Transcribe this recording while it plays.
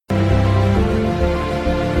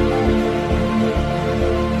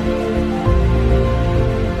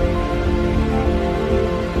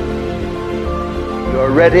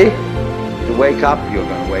ready to wake up, you're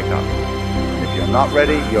going to wake up. If you're not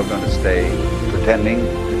ready, you're going to stay pretending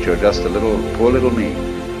that you're just poor little me.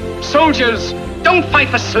 Soldiers, don't fight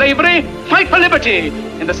for slavery, fight for liberty.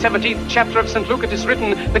 In the 17th chapter of St. Luke it is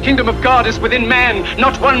written, the kingdom of God is within man,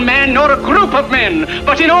 not one man nor a group of men,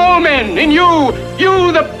 but in all men, in you,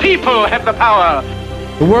 the people, have the power.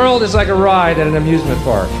 The world is like a ride at an amusement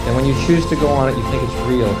park, and when you choose to go on it, you think it's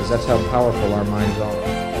real, because that's how powerful our minds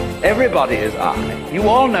are. Everybody is I. You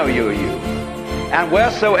all know you're you. And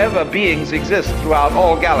wheresoever beings exist throughout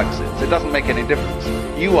all galaxies, it doesn't make any difference.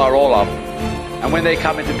 You are all of them. And when they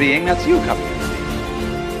come into being, that's you coming into being.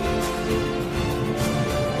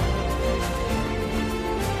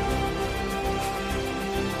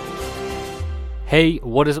 Hey,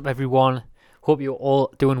 what is up everyone? Hope you're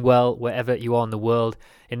all doing well wherever you are in the world.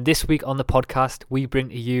 And this week on the podcast, we bring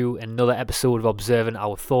to you another episode of Observing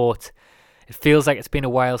Our Thoughts. It feels like it's been a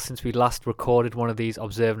while since we last recorded one of these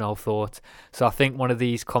Observing Our Thoughts, so I think one of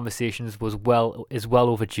these conversations is well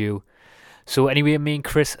overdue. So anyway, me and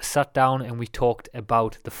Chris sat down and we talked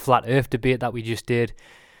about the flat earth debate that we just did.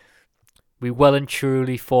 We well and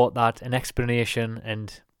truly thought that an explanation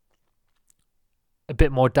and a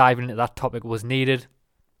bit more diving into that topic was needed,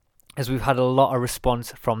 as we've had a lot of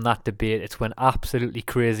response from that debate. It's went absolutely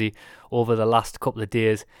crazy over the last couple of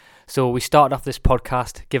days. So we started off this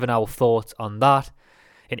podcast giving our thoughts on that.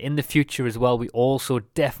 And in the future as well, we also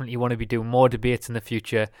definitely want to be doing more debates in the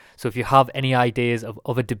future. So if you have any ideas of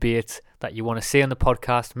other debates that you want to see on the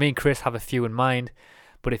podcast, me and Chris have a few in mind.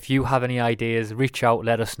 But if you have any ideas, reach out,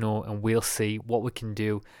 let us know, and we'll see what we can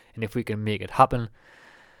do and if we can make it happen.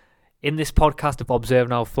 In this podcast of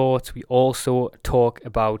Observing Our Thoughts, we also talk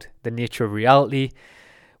about the nature of reality.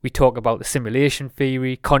 We talk about the simulation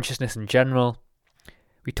theory, consciousness in general.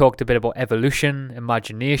 We talked a bit about evolution,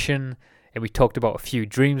 imagination, and we talked about a few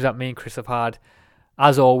dreams that me and Chris have had.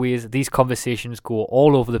 As always, these conversations go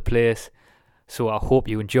all over the place, so I hope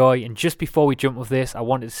you enjoy. And just before we jump with this, I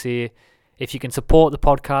wanted to say, if you can support the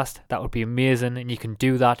podcast, that would be amazing, and you can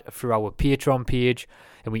do that through our Patreon page,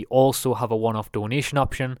 and we also have a one-off donation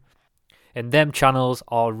option. And them channels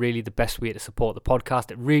are really the best way to support the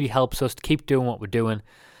podcast. It really helps us to keep doing what we're doing.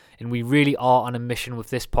 And we really are on a mission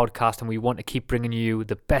with this podcast, and we want to keep bringing you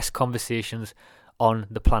the best conversations on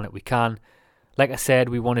the planet we can. Like I said,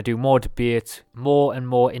 we want to do more debates, more and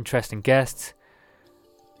more interesting guests.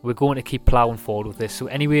 We're going to keep ploughing forward with this. So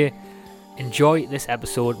anyway, enjoy this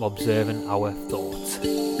episode of Observing Our Thoughts.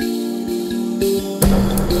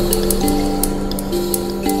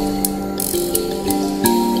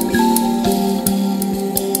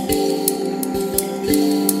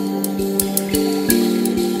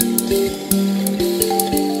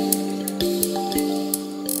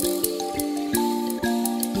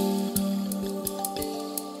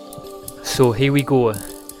 So here we go,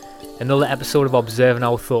 another episode of Observing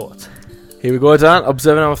Our Thoughts. Here we go, Dan.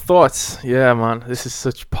 Observing Our Thoughts. Yeah, man. This is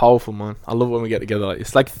such powerful, man. I love when we get together.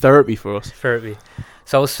 It's like therapy for us. Therapy.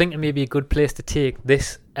 So I was thinking maybe a good place to take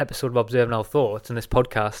this episode of Observing Our Thoughts and this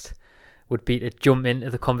podcast would be to jump into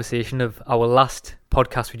the conversation of our last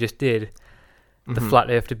podcast we just did, the Flat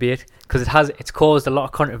Earth debate, because it's caused a lot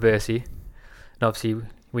of controversy. And obviously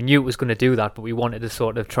we knew it was going to do that, but we wanted to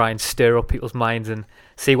sort of try and stir up people's minds and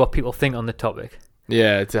see what people think on the topic.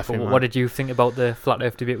 Yeah, definitely. What did you think about the Flat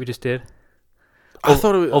Earth debate we just did? I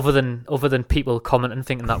thought it was, other than people commenting,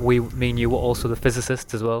 thinking that me and you were also the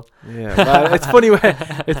physicists as well. Yeah, well, it's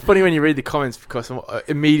funny when you read the comments, because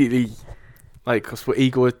immediately, like, because we're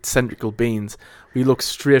egocentrical beings, we look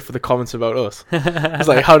straight for the comments about us. It's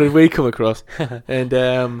like, how did we come across? And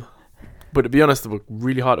but to be honest, they were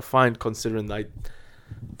really hard to find, considering like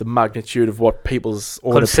the magnitude of what people's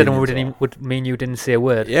own considering would mean you didn't say a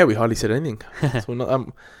word. Yeah, we hardly said anything. So we're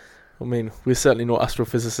not. I mean, we're certainly not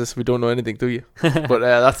astrophysicists. We don't know anything, do you? But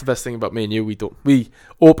that's the best thing about me and you. We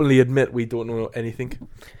openly admit we don't know anything,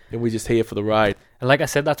 and we're just here for the ride. And like I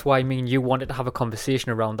said, that's why me and you wanted to have a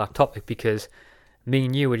conversation around that topic, because me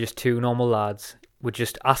and you were just two normal lads. We're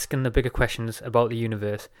just asking the bigger questions about the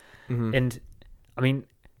universe. Mm-hmm. And I mean,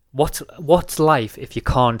 what's life if you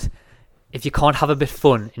can't have a bit of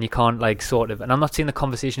fun, and you can't like sort of, and I'm not saying the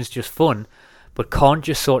conversation's just fun, but can't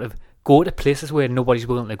just sort of go to places where nobody's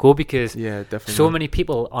willing to go, because so many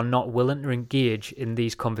people are not willing to engage in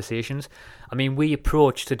these conversations. I mean, we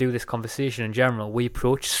approach to do this conversation in general, we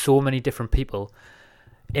approach so many different people,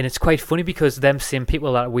 and it's quite funny because them same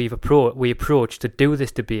people that we approach to do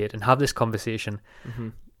this debate and have this conversation,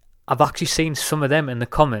 I've actually seen some of them in the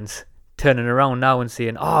comments turning around now and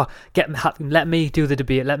saying, let me do the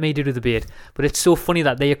debate, but it's so funny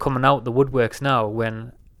that they are coming out the woodworks now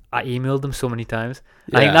when I emailed them so many times.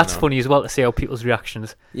 Yeah, I think that's I know. funny as well to see how people's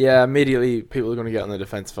reactions. Yeah, immediately people are going to get on the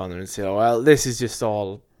defensive on there and say, "Oh, well, this is just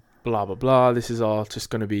all blah blah blah. This is all just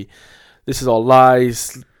going to be, this is all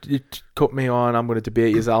lies. You cut me on. I'm going to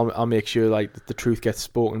debate you. I'll make sure like that the truth gets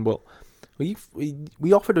spoken." Well, we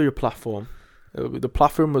offered you a platform. The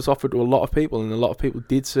platform was offered to a lot of people, and a lot of people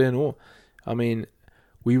did say no. I mean,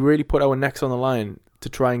 we really put our necks on the line to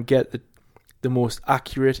try and get the most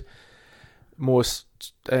accurate, most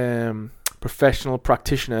professional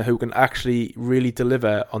practitioner who can actually really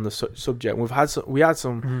deliver on the subject. We had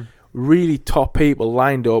some really top people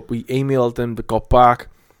lined up. We emailed them, they got back,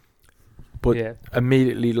 but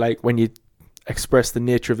immediately, like when you express the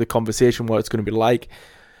nature of the conversation, what it's going to be like,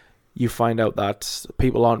 you find out that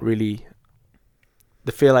people aren't really.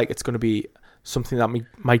 They feel like it's going to be something that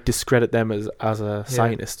might discredit them as a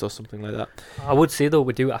scientist or something like that. I would say though,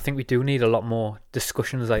 I think we do need a lot more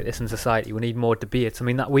discussions like this in society. We need more debates. I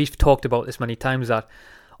mean, that we've talked about this many times, that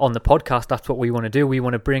on the podcast, that's what we want to do. We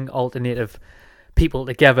want to bring alternative people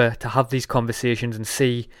together to have these conversations and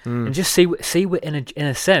see and just see in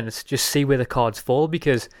a sense, just see where the cards fall,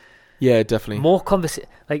 because definitely more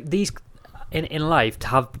like these in life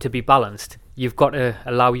to be balanced. You've got to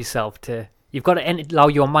allow yourself to. You've got to allow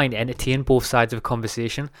your mind to entertain both sides of a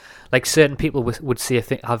conversation. Like certain people would say,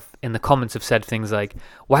 have in the comments have said things like,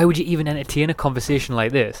 "Why would you even entertain a conversation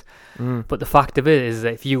like this?" But the fact of it is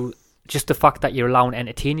that just the fact that you're allowing to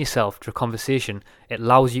entertain yourself through a conversation, it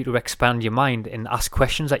allows you to expand your mind and ask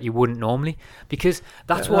questions that you wouldn't normally. Because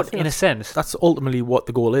that's in a sense, that's ultimately what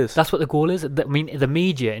the goal is. That's what the goal is. I mean, the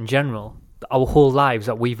media in general, our whole lives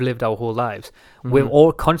that we've lived our whole lives, we're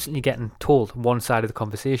all constantly getting told one side of the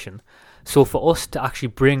conversation. So for us to actually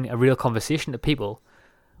bring a real conversation to people,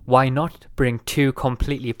 why not bring two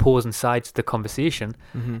completely opposing sides to the conversation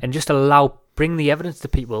and just bring the evidence to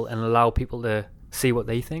people and allow people to see what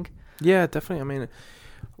they think? Yeah, definitely. I mean,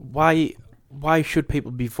 why should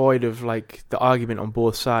people be void of like the argument on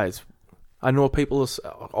both sides? I know people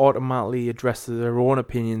automatically address their own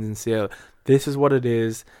opinions and say, "This is what it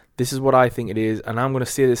is. This is what I think it is," and I'm going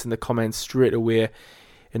to say this in the comments straight away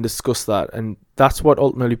and discuss that. And that's what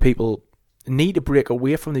ultimately people need to break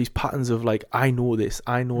away from, these patterns of like, I know this,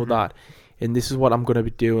 I know that, and this is what I'm going to be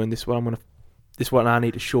doing. This is what I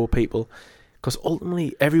need to show people, because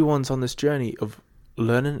ultimately everyone's on this journey of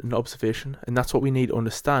learning and observation, and that's what we need to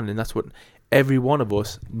understand, and that's what every one of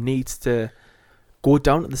us needs to go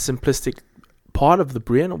down to the simplistic part of the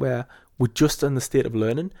brain where we're just in the state of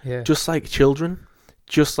learning, just like children,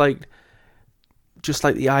 just like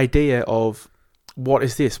the idea of what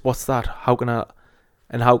is this, what's that, how can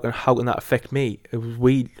that affect me?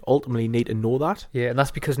 We ultimately need to know that. Yeah, and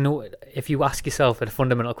that's because if you ask yourself a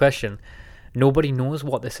fundamental question, nobody knows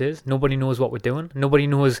what this is. Nobody knows what we're doing. Nobody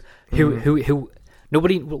knows who.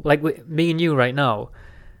 Nobody, like me and you right now,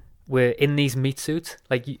 we're in these meat suits,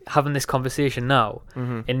 like having this conversation now,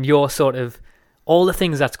 and you're sort of all the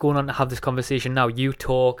things that's going on to have this conversation now. You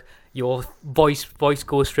talk, your voice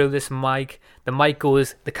goes through this mic, the mic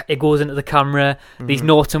goes into the camera, these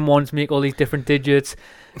noughts and ones make all these different digits,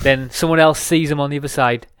 then someone else sees them on the other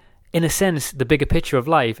side. In a sense, the bigger picture of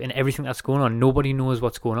life and everything that's going on, nobody knows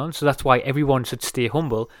what's going on. So that's why everyone should stay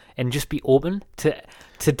humble and just be open to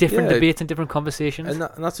different debates and different conversations. And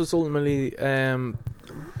that's what's ultimately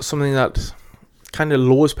something that kind of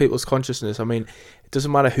lowers people's consciousness. I mean, it doesn't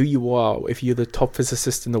matter who you are, if you're the top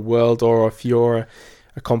physicist in the world or if you're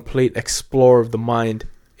a complete explorer of the mind.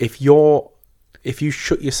 If you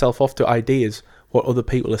shut yourself off to ideas, what other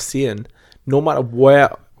people are saying, no matter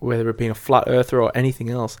whether it being a flat earther or anything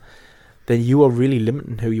else, then you are really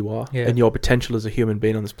limiting who you are and your potential as a human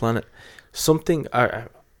being on this planet.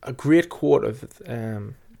 A great quote I've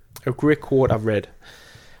read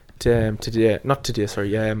today, a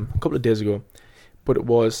couple of days ago, but it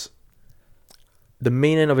was, the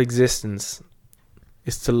meaning of existence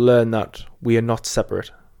is to learn that we are not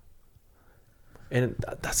separate. And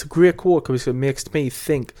that's a great quote, because it makes me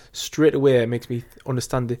think straight away. It makes me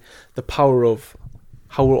understand the power of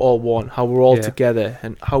how we're all one, how we're all together,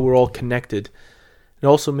 and how we're all connected. It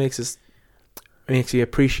also makes you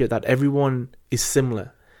appreciate that everyone is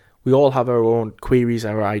similar. We all have our own queries,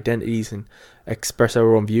 our identities, and express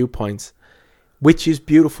our own viewpoints, which is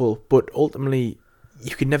beautiful. But ultimately,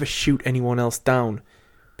 you can never shoot anyone else down,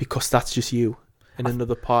 because that's just you and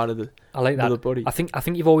another part of the other body. I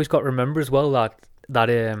think you've always got to remember as well that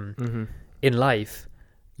in life,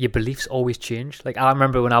 your beliefs always change. Like, I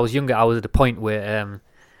remember when I was younger, I was at a point where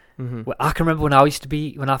I can remember when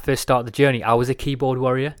I first started the journey, I was a keyboard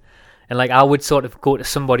warrior. And like I would sort of go to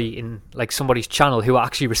somebody in like somebody's channel who I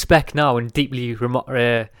actually respect now and deeply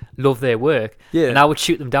love their work, Yeah. and I would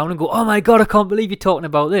shoot them down and go, "Oh my god, I can't believe you're talking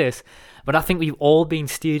about this." But I think we've all been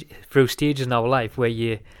through stages in our life where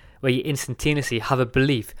you instantaneously have a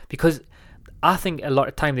belief, because I think a lot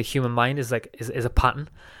of time the human mind is like is a pattern.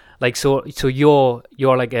 Like so you're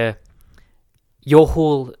like your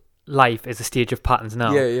whole life is a stage of patterns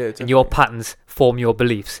now. Yeah, yeah. And your patterns form your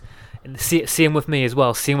beliefs. And same with me as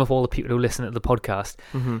well. Same with all the people who listen to the podcast.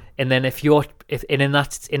 Mm-hmm. And then if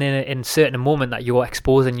in certain moment that you're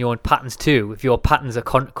exposing your own patterns too, if your patterns are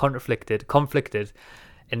conflicted,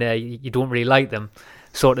 and you don't really like them,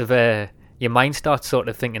 sort of your mind starts sort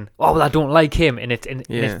of thinking, "Oh, well, I don't like him," and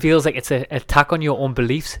it feels like it's an attack on your own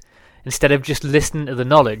beliefs. Instead of just listening to the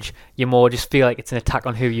knowledge, you more just feel like it's an attack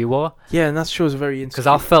on who you are. Yeah, and that shows a very because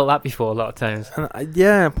I've felt that before a lot of times. And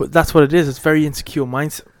yeah, but that's what it is. It's very insecure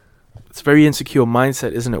mindset. It's a very insecure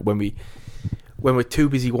mindset, isn't it? When we're too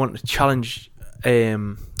busy wanting to challenge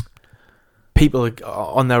people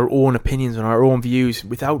on their own opinions, on our own views,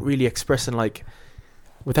 without really expressing, like,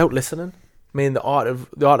 without listening. I mean, the art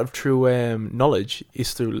of true knowledge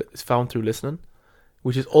is found through listening,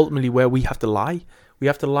 which is ultimately where we have to lie. We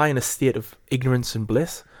have to lie in a state of ignorance and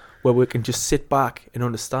bliss, where we can just sit back and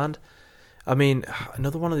understand. I mean,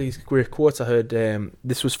 another one of these great quotes I heard.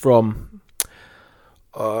 This was from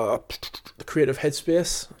the creator of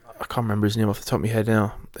Headspace. I can't remember his name off the top of my head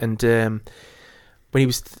now. And when he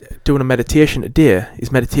was doing a meditation today,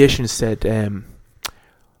 his meditation said,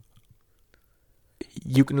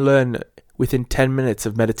 "You can learn within 10 minutes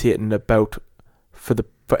of meditating about for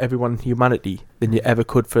everyone in humanity than you ever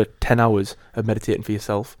could for 10 hours of meditating for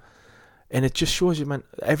yourself." And it just shows you, man,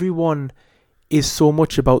 everyone is so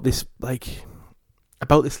much about this, like,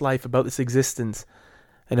 about this life, about this existence,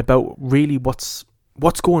 and about really what's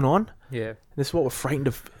going on. Yeah. And this is what we're frightened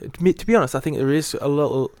of. To be honest, I think there is a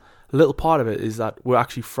little part of it is that we're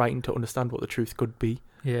actually frightened to understand what the truth could be.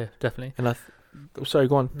 Yeah, definitely. And sorry,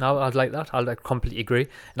 go on. No, I'd like that. I'd completely agree.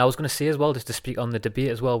 And I was going to say as well, just to speak on the debate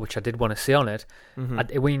as well, which I did want to say on it.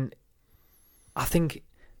 Mm-hmm. I think,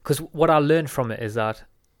 because what I learned from it is that,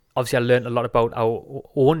 obviously I learned a lot about our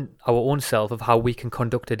own self, of how we can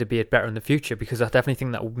conduct a debate better in the future, because I definitely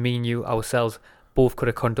think that me and you ourselves both could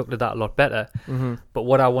have conducted that a lot better. Mm-hmm. But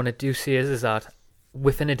what I want to do say is that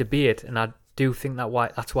within a debate, and I do think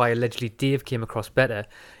that's why allegedly Dave came across better,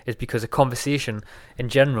 is because a conversation in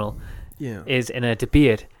general is in a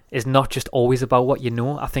debate is not just always about what you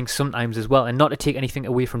know. I think sometimes as well, and not to take anything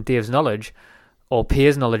away from Dave's knowledge or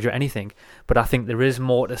Pierre's knowledge or anything, but I think there is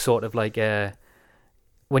more to sort of like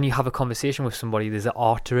when you have a conversation with somebody, there's an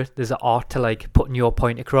art to it. There's an art to like putting your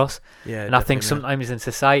point across. Yeah, and I think sometimes in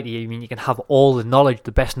society, I mean, you can have all the knowledge,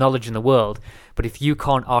 the best knowledge in the world, but if you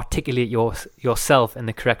can't articulate yourself in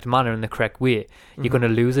the correct manner, in the correct way, you're going to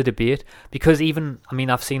lose a debate. Because even, I mean,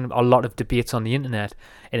 I've seen a lot of debates on the internet,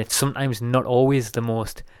 and it's sometimes not always the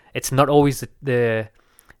most. It's not always the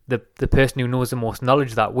person who knows the most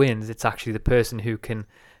knowledge that wins. It's actually the person who can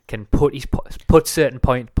put certain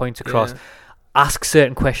points across. Yeah. Ask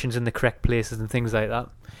certain questions in the correct places and things like that.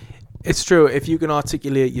 It's true. If you can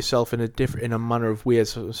articulate yourself in a manner of way,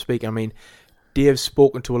 so to speak. I mean, Dave's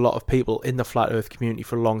spoken to a lot of people in the flat Earth community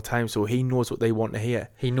for a long time, so he knows what they want to hear.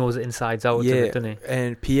 He knows it insides out, doesn't he?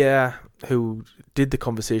 And Pierre, who did the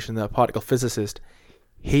conversation, the particle physicist,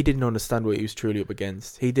 he didn't understand what he was truly up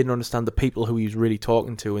against. He didn't understand the people who he was really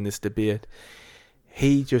talking to in this debate.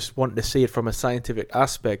 He just wanted to see it from a scientific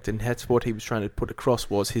aspect, and that's what he was trying to put across,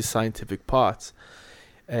 was his scientific parts.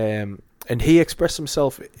 And he expressed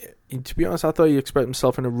himself, to be honest, I thought he expressed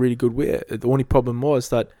himself in a really good way. The only problem was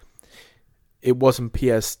that it wasn't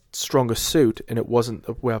Pierre's strongest suit, and it wasn't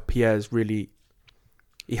where Pierre's really,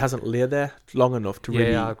 he hasn't laid there long enough to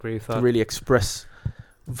really, I agree with that. To really express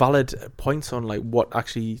valid points on like what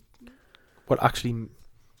actually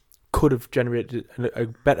could have generated a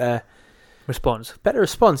better response.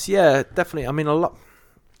 Yeah, definitely. I mean, a lot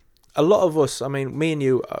of us, I mean, me and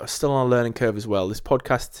you are still on a learning curve as well. This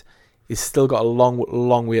podcast is still got a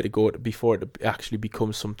long way to go before it actually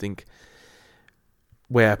becomes something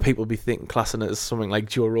where people be classing it as something like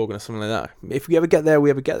Joe Rogan or something like that. If we ever get there, we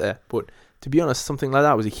ever get there. But to be honest, something like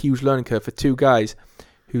that was a huge learning curve for two guys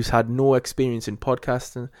who's had no experience in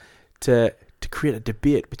podcasting to create a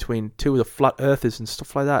debate between two of the flat earthers and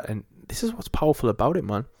stuff like that. And this is what's powerful about it,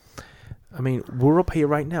 man. I mean, we're up here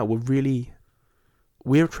right now. We're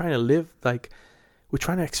trying to live, like, we're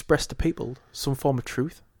trying to express to people some form of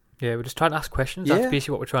truth. Yeah, we're just trying to ask questions. Yeah. That's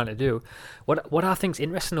basically what we're trying to do. What I think's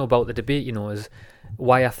interesting about the debate, is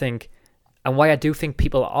why I do think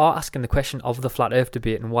people are asking the question of the flat Earth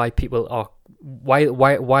debate, and why people are why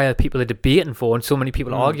are people debating for and so many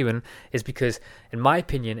people are arguing is because, in my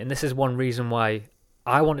opinion, and this is one reason why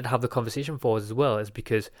I wanted to have the conversation for us as well, is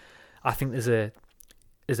because I think there's a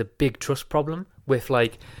big trust problem with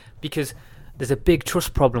because there's a big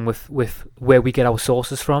trust problem with where we get our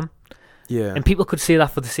sources from. Yeah. And people could say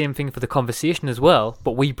that for the same thing for the conversation as well,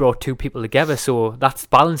 but we brought two people together, so that's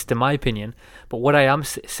balanced in my opinion. But what I am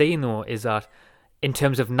saying though is that in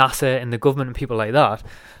terms of NASA and the government and people like that,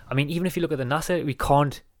 I mean, even if you look at the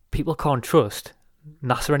NASA, people can't trust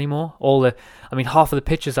NASA anymore. Half of the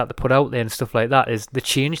pictures that they put out there and stuff like that they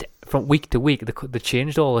changed from week to week. They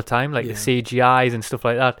changed all the time, the CGIs and stuff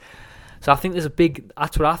like that. So I think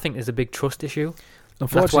that's what I think is a big trust issue.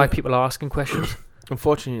 That's why people are asking questions.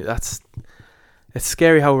 Unfortunately, it's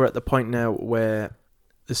scary how we're at the point now where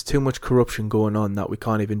there's too much corruption going on that we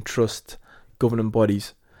can't even trust governing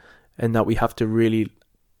bodies, and that we have to really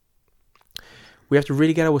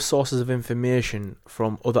get our sources of information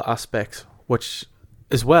from other aspects, which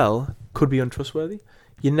as well could be untrustworthy.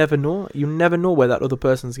 You never know where that other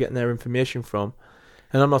person's getting their information from.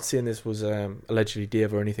 And I'm not saying this was allegedly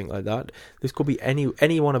Dave or anything like that. This could be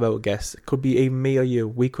any one of our guests. It could be even me or you.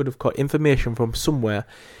 We could have got information from somewhere,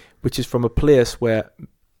 which is from a place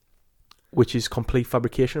which is complete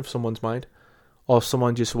fabrication of someone's mind, or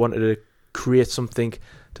someone just wanted to create something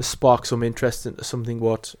to spark some interest into something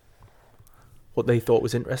what they thought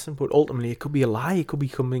was interesting. But ultimately, it could be a lie. It could be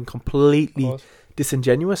something completely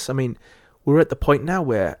disingenuous. I mean, we're at the point now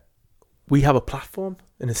where we have a platform,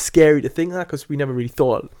 and it's scary to think that, because we never really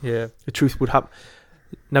thought the truth would happen.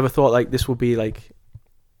 Never thought this would be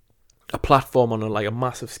a platform on a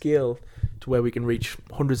massive scale to where we can reach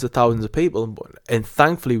hundreds of thousands of people, and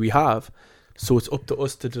thankfully we have. So it's up to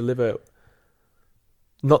us to deliver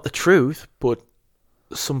not the truth, but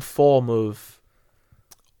some form of.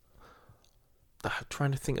 I'm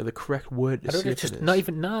trying to think of the correct word to say.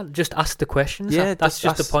 Just ask the questions. Yeah, that's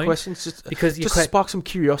just the point. Questions, because just spark some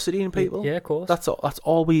curiosity in people. Yeah, of course. That's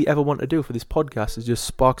all we ever want to do for this podcast, is just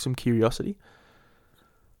spark some curiosity.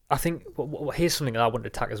 I think here's something that I want to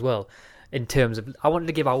attack as well. In terms of, I wanted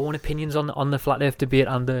to give our own opinions on the flat Earth debate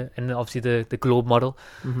and obviously the globe model.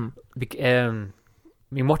 Mm-hmm.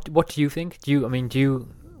 What do you think?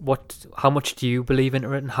 How much do you believe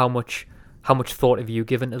into it, and how much thought have you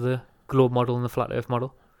given to the globe model and the flat Earth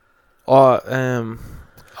model?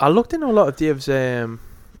 I looked into a lot of Dave's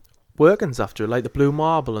workings after, like the blue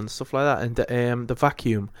marble and stuff like that, and the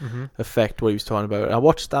vacuum effect, what he was talking about. I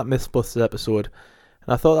watched that Mythbusters episode,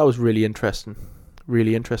 and I thought that was really interesting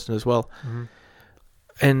as well. Mm-hmm.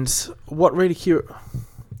 And what really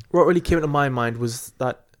came into my mind was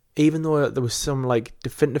that even though there was some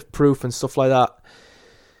definitive proof and stuff like that,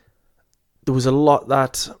 there was a lot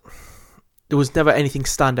that there was never anything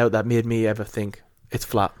stand out that made me ever think it's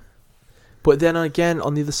flat. But then again,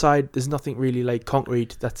 on the other side, there's nothing really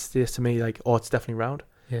concrete that says to me it's definitely round.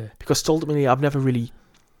 Yeah. Because ultimately, I've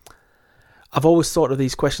always thought of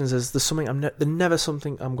these questions as there's never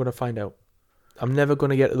something I'm going to find out. I'm never going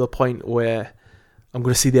to get to the point where I'm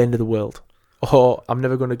going to see the end of the world, or I'm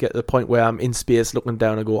never going to get to the point where I'm in space looking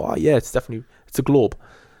down and go, oh yeah, it's a globe.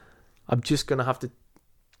 I'm just going to have to.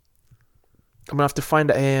 I'm going to have to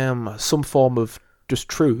find some form of just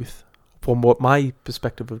truth from what my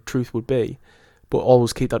perspective of truth would be, but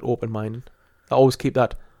always keep that open mind. I always keep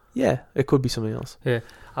that. Yeah, it could be something else. Yeah,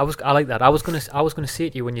 I like that. I was gonna say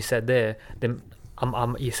to you when you said there,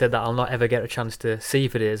 you said that I'll not ever get a chance to see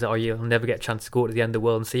if it is, or you'll never get a chance to go to the end of the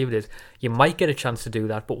world and see if it is. You might get a chance to do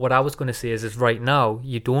that, but what I was gonna say is right now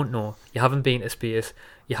you don't know. You haven't been to space.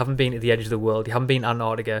 You haven't been to the edge of the world. You haven't been to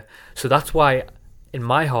Antarctica. So that's why, in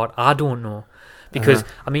my heart, I don't know. Because,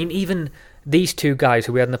 even these two guys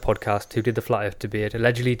who we had on the podcast who did the flat Earth debate,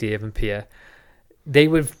 allegedly Dave and Pierre, they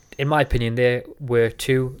were, in my opinion, they were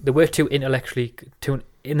two intellectually,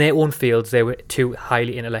 in their own fields, they were two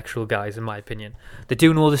highly intellectual guys, in my opinion. They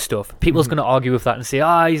do know the stuff. People's going to argue with that and say,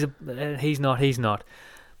 he's not.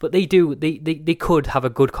 But they could have a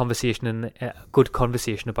good conversation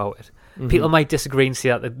about it. Mm-hmm. People might disagree and say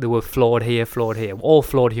that they were flawed here. We're all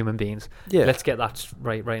flawed human beings. Yeah. Let's get that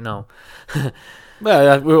right now.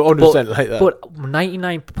 Well, we're 100% like that. But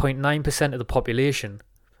 99.9% of the population,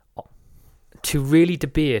 to really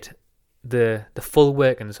debate the full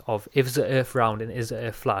workings of is the Earth round and is the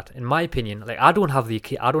Earth flat, in my opinion, I don't have the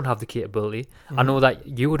capability. Mm-hmm. I know that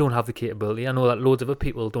you don't have the capability. I know that loads of other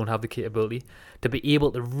people don't have the capability to be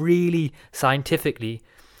able to really scientifically,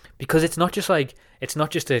 because it's not just a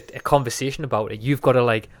conversation about it. You've got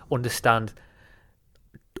to understand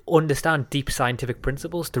deep scientific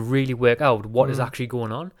principles to really work out what is actually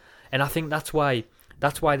going on. And I think that's why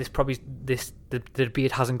the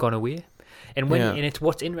debate hasn't gone away. And and it's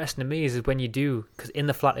what's interesting to me is when you do, because in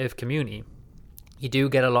the flat Earth community, you do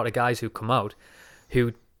get a lot of guys who come out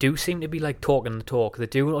who do seem to be like talking the talk. They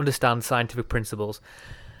do understand scientific principles,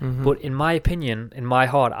 but in my opinion, in my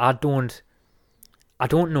heart, I don't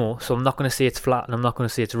know. So I'm not going to say it's flat, and I'm not going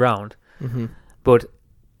to say it's round. But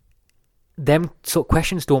them sort of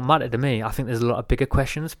questions don't matter to me. I think there's a lot of bigger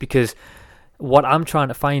questions, because what I'm trying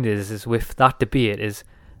to find is with that debate is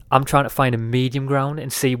I'm trying to find a medium ground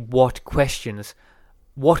and see what questions,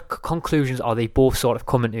 what conclusions are they both sort of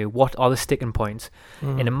coming to, what are the sticking points.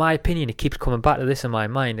 And in my opinion, it keeps coming back to this in my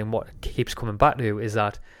mind, and what it keeps coming back to is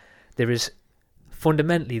that there is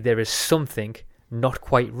something not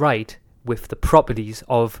quite right with the properties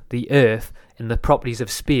of the Earth and the properties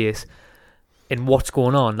of space and what's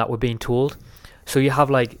going on that we're being told. So you have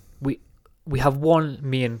like we have one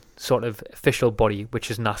main sort of official body, which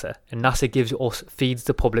is NASA, and NASA feeds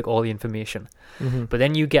the public all the information. But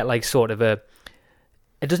then you get like sort of it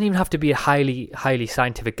doesn't even have to be a highly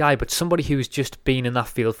scientific guy, but somebody who's just been in that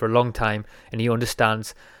field for a long time and he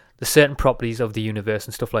understands the certain properties of the universe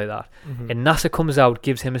and stuff like that. And NASA comes out,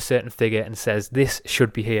 gives him a certain figure and says, this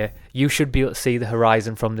should be here. You should be able to see the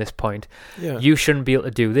horizon from this point. You shouldn't be able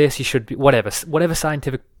to do this. You should be whatever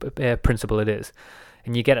scientific principle it is.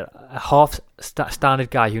 And you get a half standard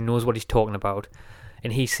guy who knows what he's talking about,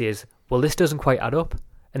 and he says, well, this doesn't quite add up.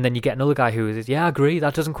 And then you get another guy who says, yeah, I agree,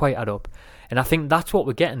 that doesn't quite add up. And I think that's what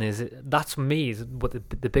we're getting is what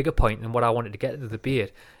the bigger point, and what I wanted to get to the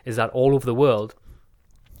debate is that all over the world,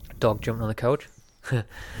 dog jumping on the couch,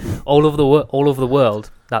 all over the world,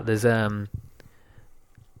 that there's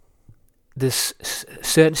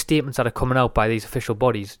certain statements that are coming out by these official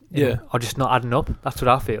bodies are just not adding up. That's what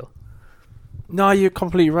I feel. No, you're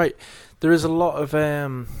completely right. There's a lot of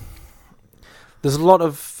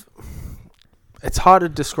it's hard to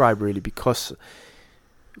describe really, because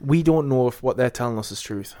we don't know if what they're telling us is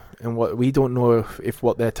truth, and we don't know if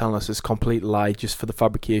what they're telling us is complete lie, just for the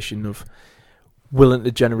fabrication of willing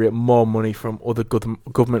to generate more money from other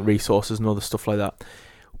government resources and other stuff like that.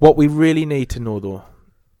 What we really need to know though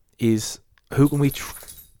is who can we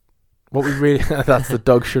what we really that's the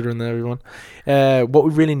dog shuddering there, everyone. What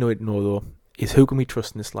we really need to know though is who can we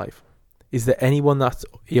trust in this life? Is there anyone that's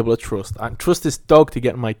able to trust? I can trust this dog to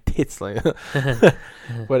get in my tits, like.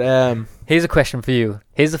 But here's a question for you.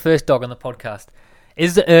 Here's the first dog on the podcast.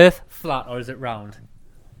 Is the Earth flat or is it round?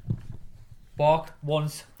 Bark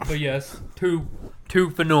once for yes, two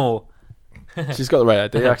for no. She's got the right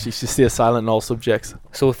idea. Actually, she stays silent in all subjects.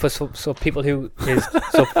 So for people who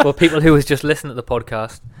is just listening to the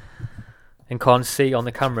podcast and can't see on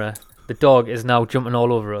the camera, the dog is now jumping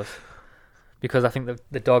all over us. Because I think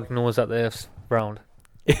the dog knows that the Earth's round.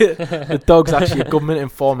 The dog's actually a government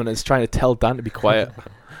informant and is trying to tell Dan to be quiet.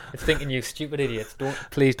 It's thinking, you stupid idiots,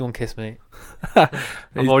 please don't kiss me. I've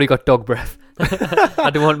already got dog breath.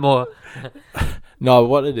 I don't want more. No,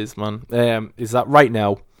 what it is, man, is that right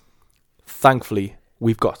now, thankfully,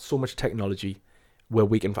 we've got so much technology where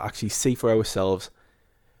we can actually see for ourselves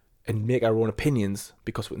and make our own opinions,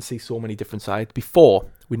 because we can see so many different sides.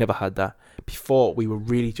 Before, we never had that. Before, we were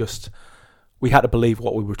really just... we had to believe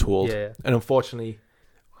what we were told. Yeah. And unfortunately,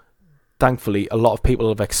 thankfully, a lot of people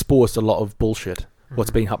have exposed a lot of bullshit,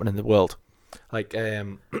 what's been happening in the world. Like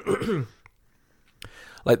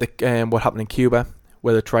what happened in Cuba,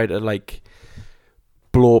 where they tried to like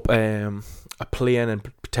blow up a plane and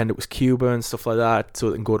pretend it was Cuba and stuff like that,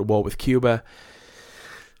 so they can go to war with Cuba.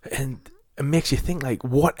 And it makes you think, like,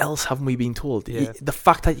 what else haven't we been told? Yeah. The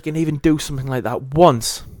fact that you can even do something like that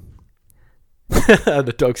once...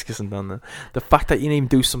 the dog's kissing down there. The fact that you can even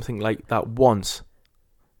do something like that once,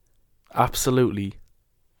 absolutely,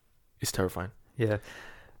 is terrifying. Yeah.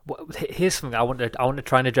 Here's something I want to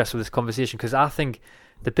try and address with this conversation, because I think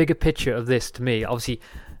the bigger picture of this, to me, obviously,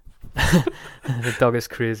 the dog is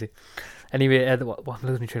crazy. Anyway, I'm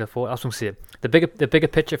losing train of thought. I was going to say the bigger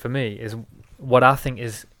picture for me is what I think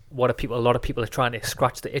is what a lot of people are trying to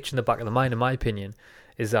scratch the itch in the back of the mind. In my opinion,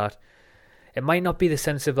 is that it might not be the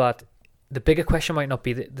sense of that. The bigger question might not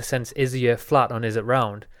be the sense, is the Earth flat or is it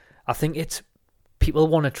round? I think it's people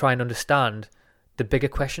want to try and understand the bigger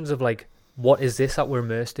questions of like, what is this that we're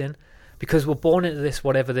immersed in? Because we're born into this,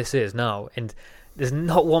 whatever this is now, and there's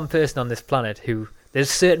not one person on this planet who... there's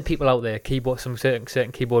certain people out there, some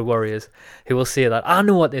certain keyboard warriors, who will say that, I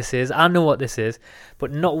know what this is,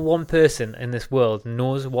 but not one person in this world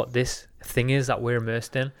knows what this thing is that we're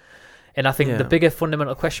immersed in. And I think the bigger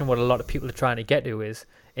fundamental question, what a lot of people are trying to get to is,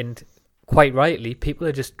 and quite rightly, people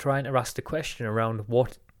are just trying to ask the question around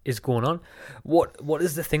what is going on. What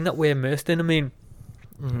is the thing that we're immersed in? I mean,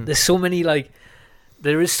 there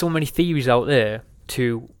is so many theories out there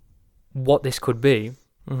to what this could be.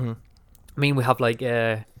 Mm-hmm. I mean, we have like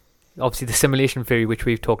obviously the simulation theory, which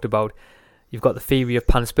we've talked about. You've got the theory of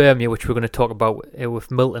panspermia, which we're going to talk about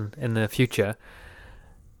with Milton in the future.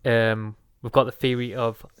 We've got the theory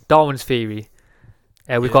of Darwin's theory.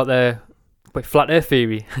 We've got the flat Earth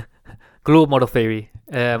theory, globe model theory.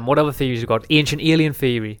 What other theories we've got? Ancient alien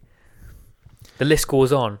theory. The list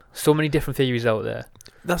goes on. So many different theories out there.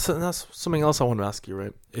 That's something else I want to ask you,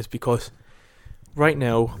 right? Is because right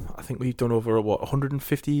now, I think we've done over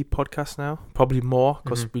 150 podcasts now, probably more,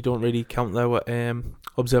 because we don't really count our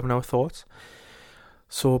observing our thoughts.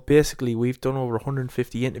 So basically, we've done over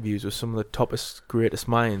 150 interviews with some of the toppest, greatest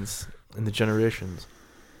minds in the generations.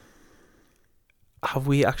 Have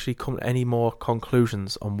we actually come to any more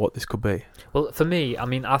conclusions on what this could be? Well, for me, I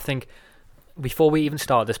mean, I think before we even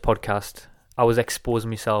started this podcast, I was exposing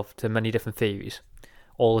myself to many different theories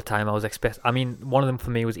all the time. I mean, one of them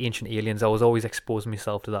for me was ancient aliens. I was always exposing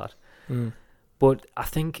myself to that. But I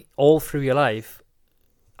think all through your life,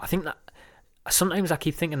 I think that sometimes I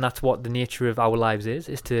keep thinking that's what the nature of our lives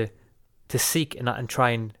is to seek and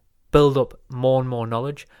try and build up more and more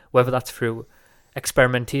knowledge, whether that's through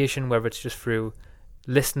experimentation, whether it's just through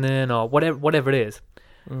listening or whatever it is.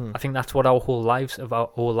 I think that's what our whole lives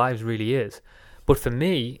really is. But for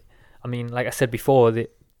me, I mean, like I said before, the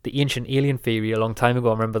ancient alien theory a long time ago,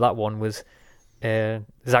 I remember that one was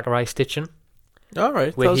Zachariah Sitchin. All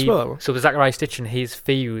right, tell us about that one. So Zachariah Sitchin, his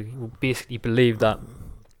theory basically believed that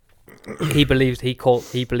he believed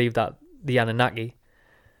that the Anunnaki,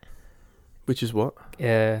 which is what? So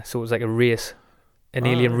it was like a race, an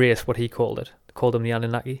alien race, what he called it. Called them the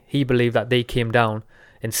Anunnaki. He believed that they came down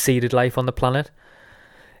and seeded life on the planet.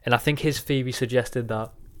 And I think his theory suggested that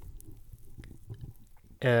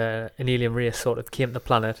an alien race sort of came to the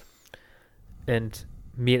planet and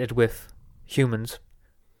mated with humans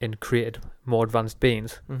and created more advanced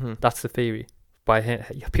beings. That's the theory. By him.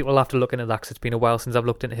 People will have to look into that because it's been a while since I've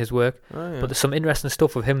looked into his work. But there's some interesting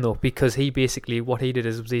stuff with him though, because he basically, what he did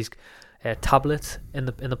is these tablets in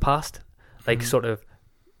the past, like sort of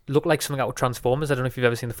look like something out of Transformers. I don't know if you've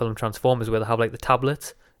ever seen the film Transformers, where they have like the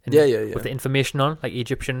tablets with the information on, like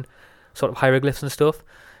Egyptian sort of hieroglyphs and stuff.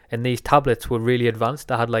 And these tablets were really advanced.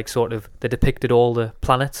 They had like sort of, they depicted all the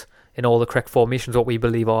planets in all the correct formations, what we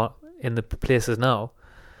believe are in the places now.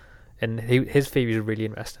 And his theory is really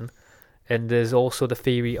interesting. And there's also the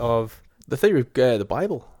theory of the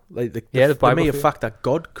Bible, like the mere fact that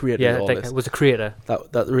God created all this. Was a creator.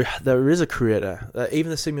 That there is a creator. Even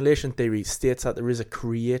the simulation theory states that there is a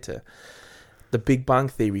creator. The Big Bang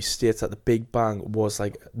theory states that the Big Bang was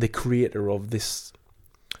like the creator of this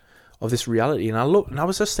reality. And I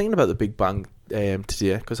was just thinking about the Big Bang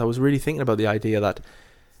today, because I was really thinking about the idea that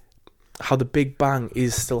how the Big Bang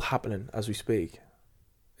is still happening as we speak.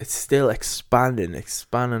 It's still expanding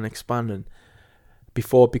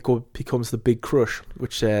before it becomes the Big Crush,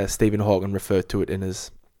 which Stephen Hawking referred to it in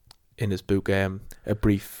his book, A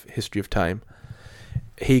Brief History of Time.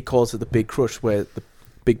 He calls it the Big Crush, where the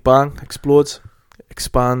Big Bang explodes,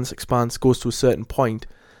 expands, goes to a certain point,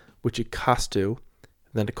 which it has to,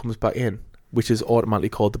 and then it comes back in, which is automatically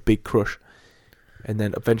called the Big Crush, and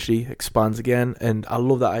then eventually expands again. And I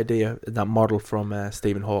love that idea, that model from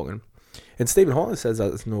Stephen Hawking. And Stephen Hawking says that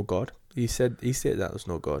there's no God. He said that there's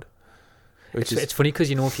no God. It's funny because,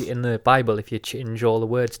 you know, if you in the Bible, if you change all the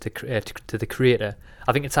words to the creator,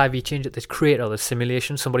 I think it's either you change it to creator or the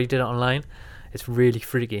simulation. Somebody did it online. It's really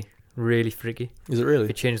freaky. Really freaky. Is it really? If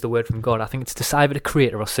you change the word from God, I think it's either the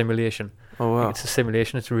creator or simulation. Oh wow! I think it's a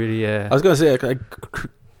simulation. It's really. I was going to say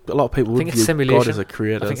a lot of people would view God as a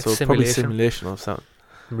creator, I think so it's probably simulation or something.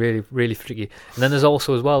 Really, really freaky. And then there's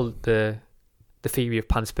also as well the theory of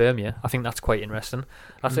panspermia. I think that's quite interesting.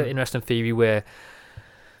 That's an interesting theory where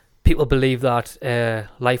people believe that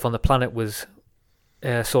life on the planet was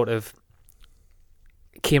sort of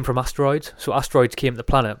came from asteroids. So asteroids came to the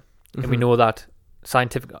planet, and we know that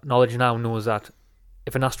scientific knowledge now knows that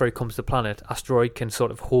if an asteroid comes to the planet, asteroid can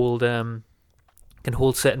sort of hold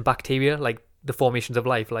certain bacteria, like the formations of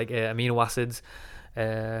life, like amino acids,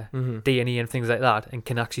 DNA and things like that, and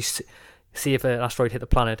can actually see if an asteroid hit the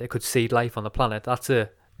planet, it could seed life on the planet. That's an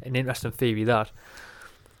interesting theory, that.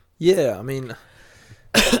 Yeah, I mean,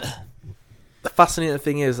 the fascinating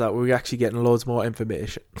thing is that we're actually getting loads more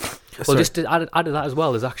information. Well, just to add to that as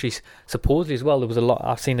well, there's actually supposedly as well, there was a lot.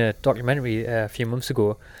 I've seen a documentary a few months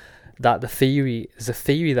ago that is a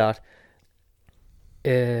theory that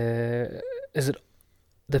is it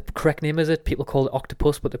the correct name? Is it people call it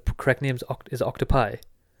octopus, but the correct name is octopi.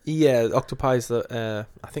 Yeah, octopi is I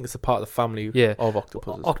think it's a part of the family of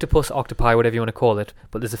octopuses. Octopus, octopi, whatever you want to call it.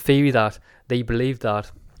 But there's a theory that they believe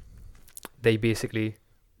that they basically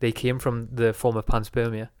they came from the form of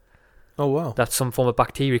panspermia. Oh wow. That some form of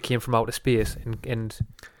bacteria came from outer space and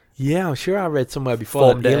Yeah, I'm sure I read somewhere before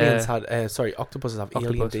Formed, that aliens octopuses have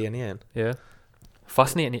alien octopus. DNA. yeah.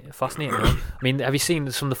 Fascinating. I mean, have you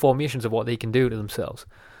seen some of the formations of what they can do to themselves?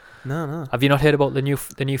 No. Have you not heard about the new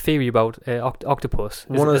theory about octopus?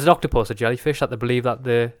 Is it octopus or jellyfish that they believe that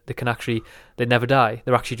they can actually they never die?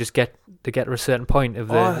 They actually just get to a certain point of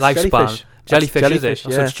the lifespan. Jellyfish, is it?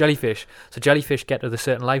 Yeah. So it's jellyfish. So jellyfish get to the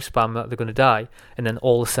certain lifespan that they're going to die, and then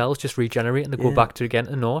all the cells just regenerate and they go back to again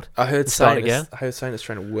to naught. I heard start again. scientists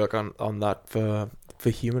trying to work on that for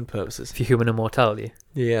human purposes. For human immortality.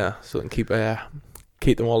 Yeah, so they can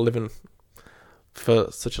keep them all living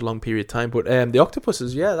for such a long period of time. But the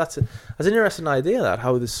octopuses, yeah, that's an interesting idea. That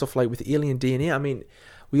how there's stuff like with alien DNA. I mean,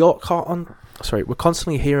 we're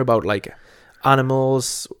constantly hearing about like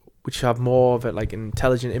animals which have more of an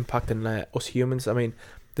intelligent impact than us humans. I mean,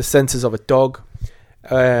 the senses of a dog,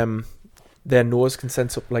 their nose can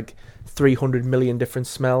sense up like 300 million different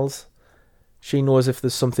smells. She knows if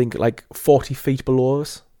there's something like 40 feet below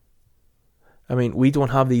us. I mean, we don't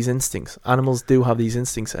have these instincts. Animals do have these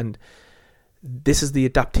instincts, and this is the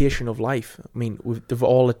adaptation of life. I mean, they've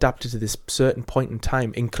all adapted to this certain point in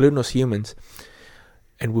time, including us humans,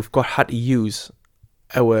 and we've had to use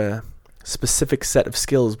our specific set of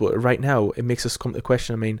skills. But right now, it makes us come to the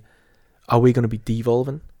question, I mean, are we going to be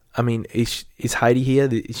devolving? I mean, is Heidi here?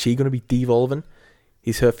 Is she going to be devolving?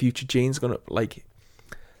 Is her future genes going to,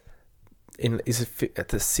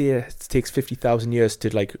 it takes 50,000 years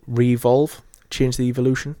to, re-evolve, change the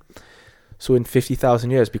evolution? So in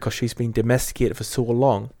 50,000 years, because she's been domesticated for so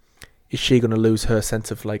long, is she going to lose her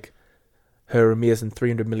sense of her amazing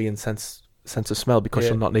 300 million sense of smell because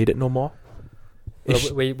she'll not need it no more?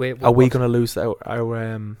 Are we going to lose our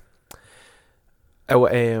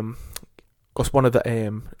because one of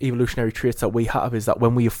the evolutionary traits that we have is that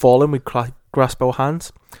when we have fallen, we grasp our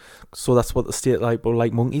hands. So that's what the state we're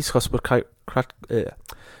like monkeys, because we're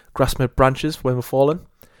grasping at branches when we're falling.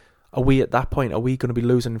 Are we at that point? Are we going to be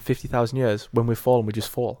losing in 50,000 years? When we've fallen, we just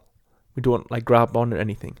fall. We don't grab on to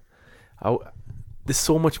anything. There's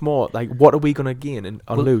so much more. What are we going to gain and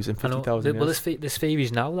lose in 50,000 years? Well, there's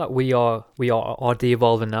theories now that we are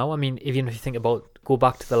de-evolving now. I mean, even if you think about, go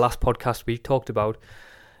back to the last podcast we talked about,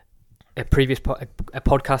 a previous a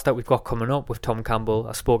podcast that we've got coming up with Tom Campbell.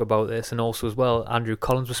 I spoke about this, and also as well Andrew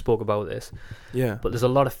Collins spoke about this. Yeah. But there's a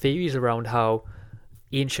lot of theories around how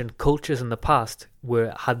ancient cultures in the past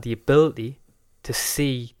had the ability to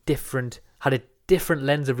see had a different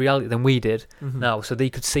lens of reality than we did now, so they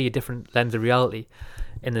could see a different lens of reality.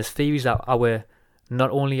 And there's theories that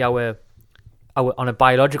not only our on a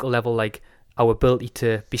biological level, our ability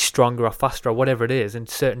to be stronger or faster or whatever it is,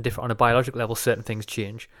 and on a biological level, certain things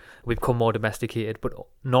change. We become more domesticated, but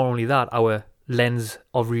not only that, our lens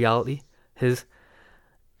of reality has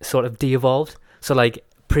sort of de-evolved. So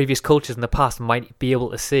previous cultures in the past might be able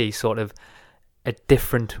to see sort of a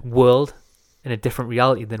different world and a different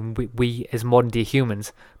reality than we as modern day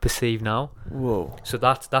humans perceive now. Whoa. So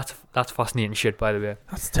that's fascinating shit, by the way.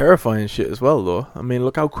 That's terrifying shit as well, though. I mean,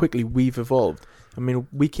 look how quickly we've evolved. I mean,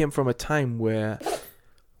 we came from a time where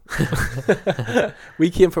people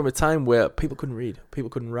couldn't read, people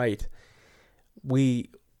couldn't write. We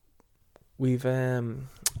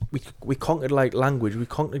conquered language, we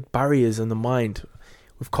conquered barriers in the mind.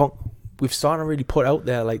 We've started to really put out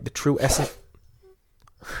there the true essence.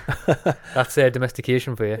 That's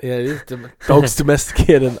domestication for you. Yeah, it is. Dogs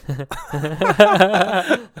domesticated.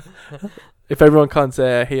 If everyone can't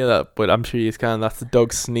hear that, but I'm sure you can. That's the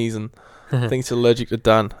dog sneezing. I think it's allergic to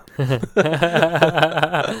Dan.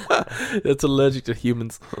 It's allergic to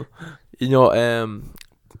humans. This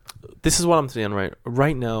is what I'm saying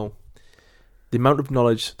right now. The amount of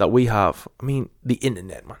knowledge that we have. I mean, the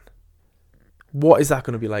internet, man. What is that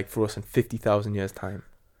going to be like for us in 50,000 years' time?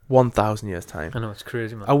 1,000 years' time? I know, it's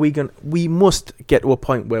crazy, man. We must get to a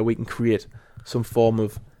point where we can create some form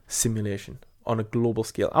of simulation on a global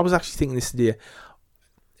scale. I was actually thinking this idea.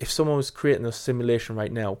 If someone was creating a simulation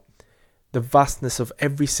right now, the vastness of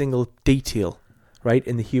every single detail, right,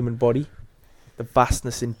 in the human body, the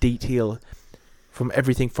vastness in detail from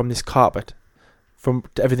everything from this carpet, from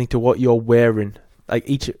everything to what you're wearing,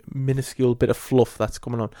 each minuscule bit of fluff that's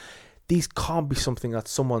coming on. These can't be something that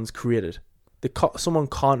someone's created. Someone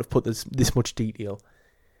can't have put this much detail,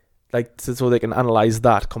 so they can analyze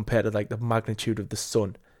that compared to the magnitude of the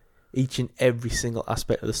sun, each and every single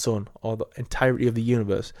aspect of the sun or the entirety of the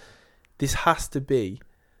universe. This has to be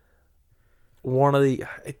one of the.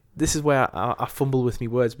 This is where I fumble with my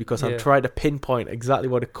words because I'm trying to pinpoint exactly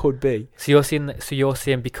what it could be. So you're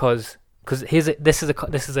saying because because this is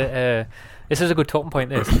a good talking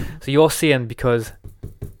point. So you're saying because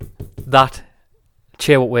that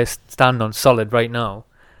chair what we're standing on solid right now,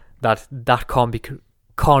 that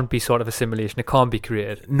can't be sort of a simulation. It can't be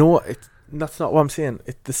created. No, that's not what I'm saying.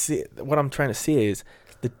 What I'm trying to say is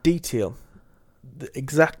the detail, the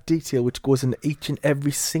exact detail which goes into each and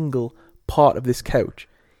every single part of this couch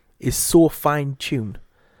is so fine-tuned.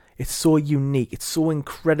 It's so unique. It's so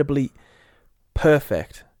incredibly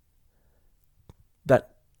perfect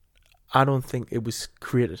that I don't think it was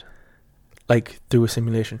created like through a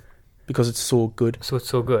simulation, because it's so good. So it's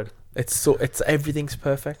so good. It's everything's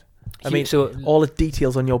perfect. I mean, so all the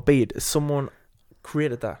details on your bed, someone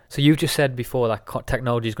created that. So you just said before that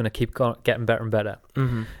technology is going to keep getting better and better.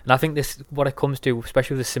 Mm-hmm. And I think this, what it comes to,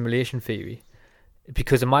 especially with the simulation theory,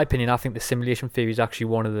 because in my opinion, I think the simulation theory is actually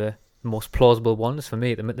one of the most plausible ones for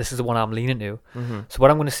me. This is the one I'm leaning to. Mm-hmm. So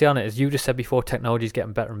what I'm going to say on it is, you just said before, technology is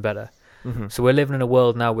getting better and better. Mm-hmm. So we're living in a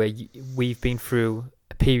world now where we've been through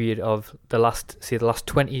a period of the last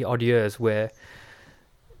 20 odd years where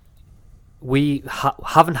we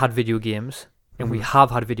haven't had video games and we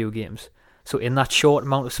have had video games. So in that short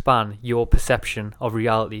amount of span, your perception of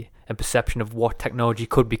reality and perception of what technology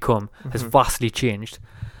could become has vastly changed.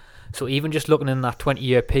 So even just looking in that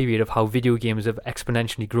 20-year period of how video games have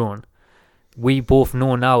exponentially grown, we both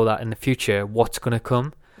know now that in the future what's going to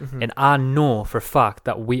come. And I know for a fact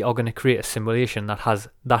that we are going to create a simulation that has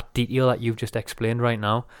that detail that you've just explained right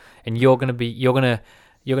now. And you're going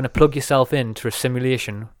to plug yourself into a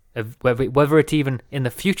simulation of whether it's even in the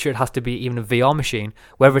future, it has to be even a VR machine,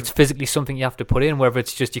 whether it's physically something you have to put in, whether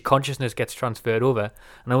it's just your consciousness gets transferred over.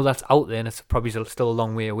 I know that's out there and it's probably still a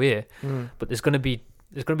long way away, but there's going to be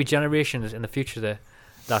generations in the future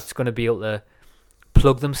that's going to be able to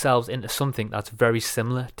plug themselves into something that's very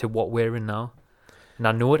similar to what we're in now. And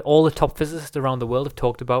I know it. All the top physicists around the world have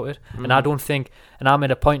talked about it. And I don't think, and I'm at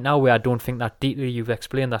a point now where I don't think that deeply you've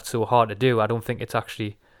explained that's so hard to do. I don't think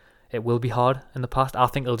it will be hard in the past. I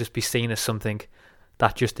think it'll just be seen as something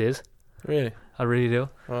that just is. Really? I really do.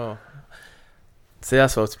 Oh. See,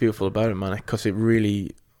 that's what's beautiful about it, man. Because it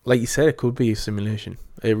really, like you said, it could be a simulation.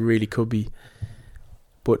 It really could be.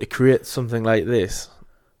 But to create something like this,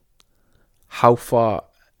 how far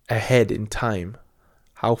ahead in time,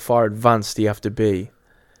 how far advanced do you have to be?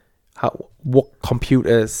 What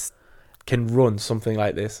computers can run something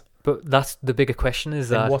like this? But that's the bigger question is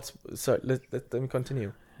that... Let me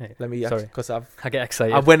continue. Hey, Let me, sorry. because I get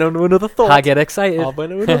excited. I went on to another thought. I get excited. I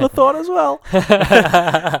went on to another thought as well.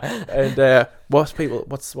 And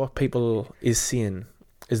what people is seeing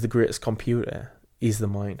is the greatest computer is the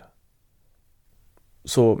mind.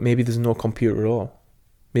 So maybe there's no computer at all.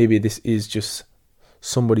 Maybe this is just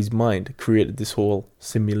somebody's mind created this whole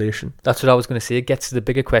simulation. That's what I was going to say. It gets to the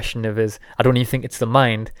bigger question of I don't even think it's the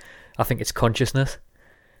mind. I think it's consciousness.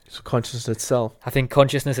 So consciousness itself. I think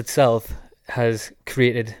consciousness itself has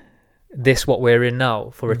created this what we're in now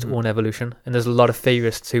for its own evolution. And there's a lot of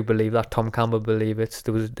theorists who believe that. Tom Campbell believes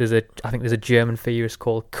it. I think there's a German theorist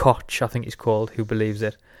called Koch, I think he's called, who believes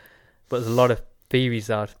it. But there's a lot of theories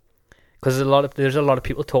that, because there's a lot of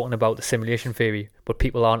people talking about the simulation theory, but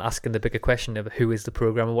people aren't asking the bigger question of who is the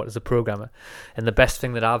programmer, what is the programmer. And the best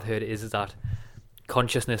thing that I've heard is that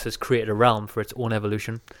consciousness has created a realm for its own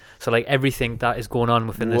evolution. So like everything that is going on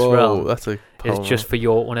within this realm is just for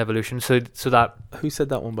your own evolution. So that... Who said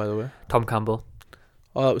that one, by the way? Tom Campbell.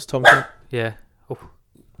 Oh, that was Tom Campbell? Yeah. Oh.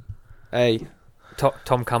 Hey.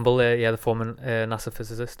 Tom Campbell, the former NASA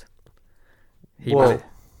physicist.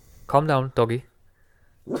 Calm down, doggy.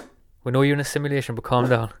 We know you're in a simulation, but calm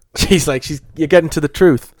down. You're getting to the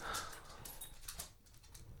truth.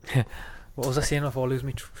 What was I saying before I lose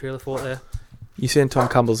my trail of thought there? You saying Tom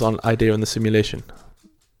Campbell's idea on the simulation?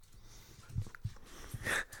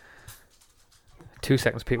 2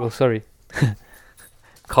 seconds, people. Sorry.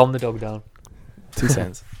 Calm the dog down. 2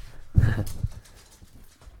 seconds.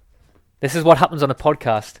 This is what happens on a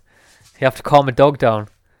podcast. You have to calm a dog down.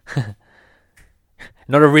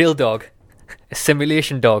 Not a real dog. A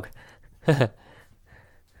simulation dog. An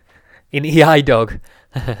EI dog.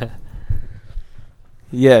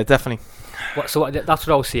 Yeah, definitely. That's what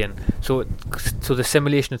I was saying. So the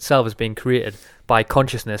simulation itself is being created by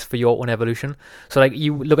consciousness for your own evolution. So like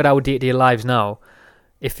you look at our day-to-day lives now,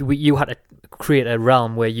 if you had to create a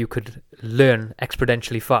realm where you could learn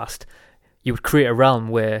exponentially fast, you would create a realm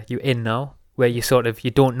where you're in now, where you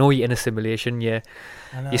don't know you're in a simulation. You've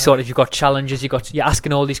got challenges. You're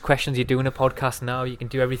asking all these questions. You're doing a podcast now. You can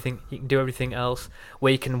do everything. You can do everything else.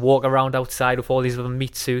 Where you can walk around outside with all these little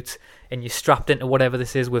meat suits, and you're strapped into whatever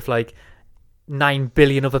this is with like 9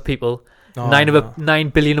 billion other people. 9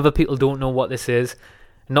 billion other people don't know what this is,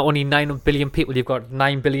 Not only 9 billion people, you've got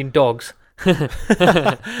 9 billion dogs who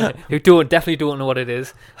definitely don't know what it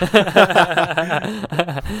is. But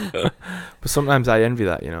sometimes I envy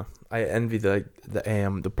that, you know. I envy the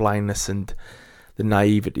blindness and the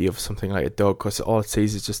naivety of something like a dog, because all it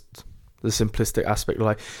sees is just the simplistic aspect of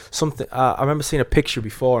life. Something I remember seeing a picture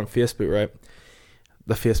before on Facebook, right?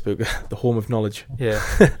 The home of knowledge. Yeah.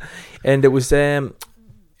 And it was a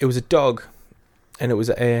dog, and it was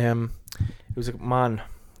a man,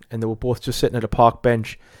 and they were both just sitting at a park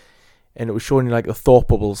bench, and it was showing you like the thought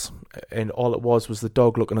bubbles, and all it was the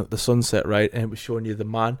dog looking at the sunset, right? And it was showing you the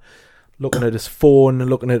man looking at his phone and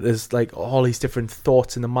looking at his, like, all these different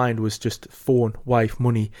thoughts in the mind was just phone, wife,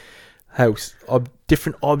 money, house,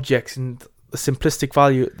 different objects. And the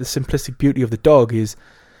simplistic beauty of the dog is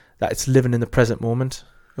that it's living in the present moment,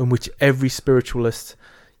 in which every spiritualist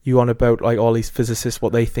you on about, like all these physicists,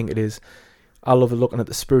 what they think it is. I love looking at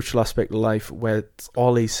the spiritual aspect of life, where it's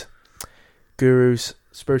all these gurus,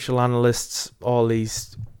 spiritual analysts, all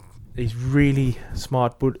these really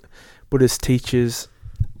smart Buddhist teachers,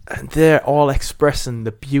 and they're all expressing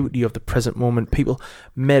the beauty of the present moment. People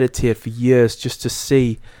meditate for years just to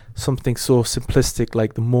see something so simplistic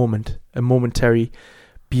like the moment, a momentary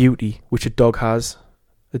beauty which a dog has.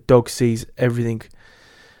 The dog sees everything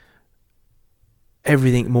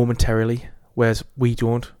momentarily, whereas we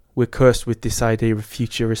don't. We're cursed with this idea of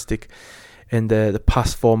futuristic and the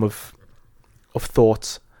past form of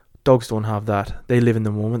thoughts. Dogs don't have that. They live in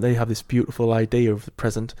the moment. They have this beautiful idea of the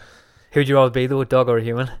present. Who'd you rather be, though, a dog or a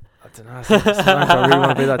human? I don't know. Sometimes I really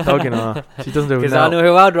want to be that dog, you know. She doesn't do it Because now. I know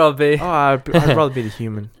who I'd rather be. Oh, I'd rather be the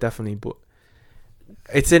human, definitely. But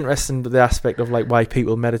it's interesting, the aspect of like why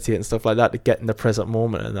people meditate and stuff like that to get in the present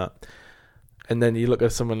moment and that. And then you look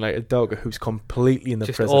at someone like a dog who's completely in the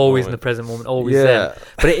present moment. Just always in the present moment, always there.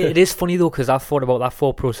 But it is funny though, because I've thought about that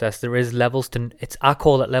thought process. There is levels to I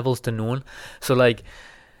call it levels to known. So like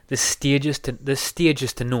there's stages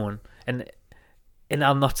to known, and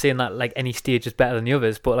I'm not saying that like any stage is better than the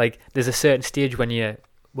others, but like there's a certain stage when you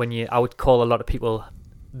I would call a lot of people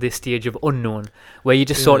this stage of unknown, where you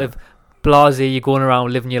just sort of blasé, you're going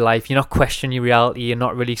around living your life, you're not questioning your reality, you're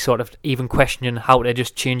not really sort of even questioning how to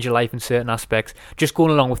just change your life in certain aspects, just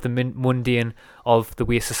going along with the mundane of the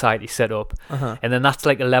way society's set up. And then that's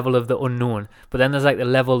like a level of the unknown. But then there's like the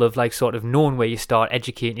level of like sort of known, where you start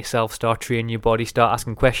educating yourself, start training your body, start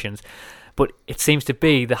asking questions. But it seems to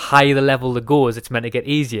be the higher the level it goes, it's meant to get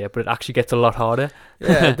easier, but it actually gets a lot harder.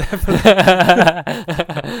 Yeah,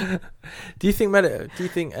 definitely. Do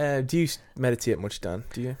you meditate much, Dan?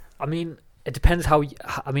 Do you? I mean, it depends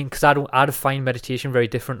because I define meditation very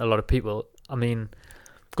different to a lot of people. I mean,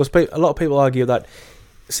 because a lot of people argue that,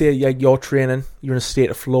 say you're training, you're in a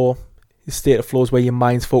state of flow. The state of flow is where your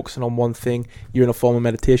mind's focusing on one thing. You're in a form of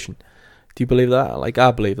meditation. Do you believe that? Like,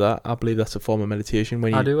 I believe that. I believe that's a form of meditation.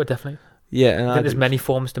 I do, definitely. Yeah, and I think there's many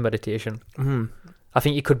forms to meditation. Mm-hmm. I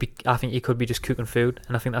think you could be just cooking food,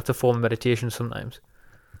 and I think that's a form of meditation sometimes.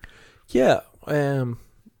 Yeah.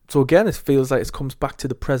 So again, it feels like it comes back to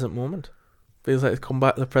the present moment. Feels like it's come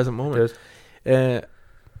back to the present moment. It does.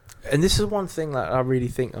 And this is one thing that I really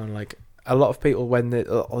think on. Like, a lot of people, when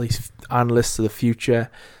all these analysts of the future,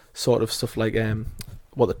 sort of stuff like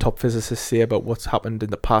what the top physicists say about what's happened in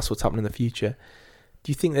the past, what's happened in the future,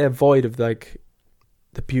 do you think they're void of like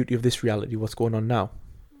the beauty of this reality, what's going on now?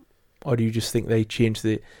 Or do you just think they change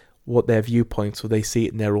what their viewpoint so they see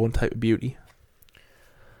it in their own type of beauty?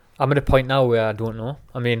 I'm at a point now where I don't know.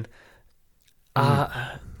 I mean,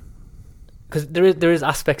 because there is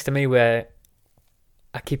aspects to me where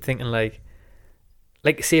I keep thinking like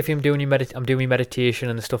say if I'm doing my meditation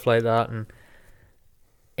and stuff like that, and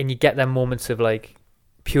you get them moments of like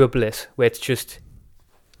pure bliss where it's just.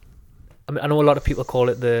 I mean, I know a lot of people call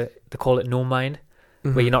it they call it no mind.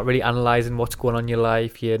 Mm-hmm. Where you're not really analysing what's going on in your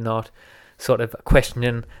life, you're not sort of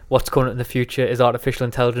questioning what's going on in the future. Is artificial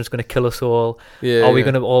intelligence going to kill us all? Are we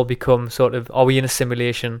going to all become are we in a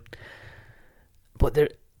simulation? But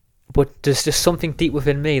there's just something deep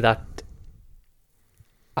within me that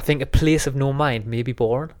I think a place of no mind may be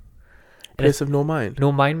boring. Place of no mind?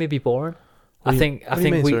 No mind may be boring. What do you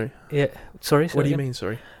mean? Sorry? What do you mean,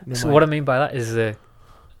 sorry? No mind. What I mean by that is,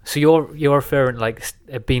 so you're referring like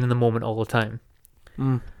being in the moment all the time.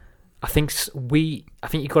 I think you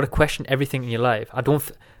got to question everything in your life.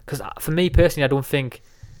 Because for me personally,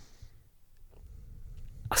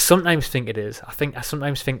 I sometimes think it is. I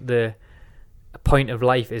sometimes think the point of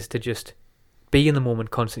life is to just be in the moment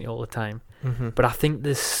constantly all the time. Mm-hmm. But I think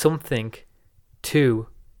there's something to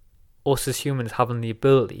us as humans having the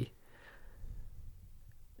ability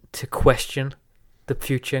to question the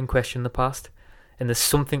future and question the past. And there's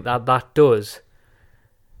something that does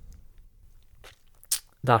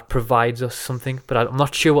that provides us something, but I'm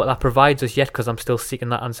not sure what that provides us yet because I'm still seeking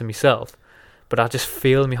that answer myself. But I just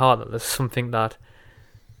feel in my heart that there's something that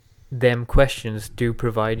them questions do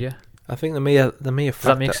provide you. I think the mere fact Does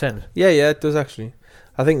that make sense? Yeah, it does actually.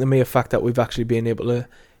 I think the mere fact that we've actually been able to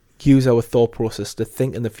use our thought process to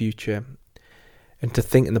think in the future and to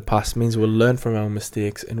think in the past means we'll learn from our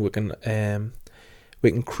mistakes, and we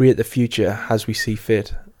can create the future as we see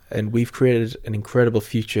fit. And we've created an incredible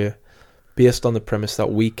future based on the premise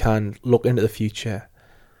that we can look into the future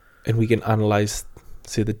and we can analyze,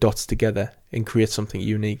 say, the dots together and create something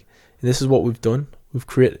unique. And this is what we've done. We've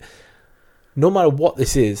created, no matter what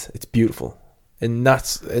this is, it's beautiful. And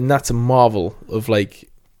that's a marvel of like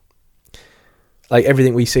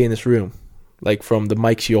everything we see in this room, like from the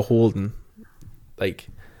mics you're holding, like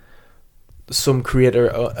some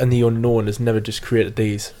creator in the unknown has never just created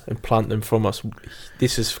these and planted them from us.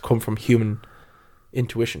 This has come from human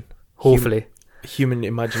intuition. Hopefully. Human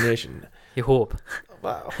imagination. You hope.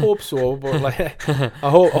 I hope so, but like I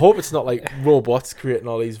hope it's not like robots creating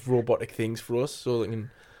all these robotic things for us so they can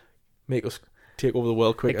make us take over the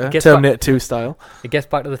world quicker. Terminator 2 style. It gets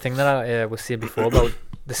back to the thing that I was saying before about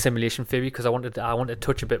the simulation theory, because I wanted to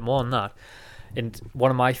touch a bit more on that. And one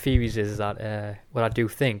of my theories is that what I do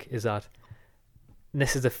think is that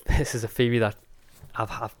this is a theory that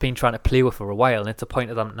I've been trying to play with for a while, and it's a point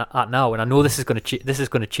that I'm at now, and I know this is going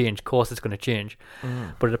to change. Of course, it's going to change.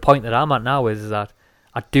 But the point that I'm at now is that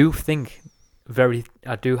I do have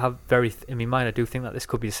in my mind. I do think that this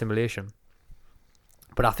could be a simulation,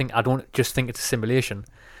 but I don't just think it's a simulation.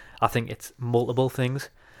 I think it's multiple things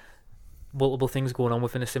going on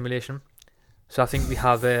within a simulation. So I think we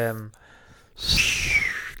have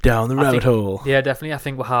down the rabbit hole. Yeah, definitely. I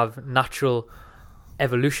think we have natural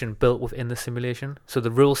evolution built within the simulation. So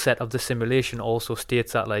the rule set of the simulation also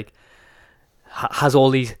states that like has all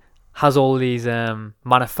these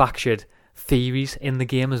manufactured theories in the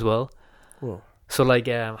game as well. Whoa. So like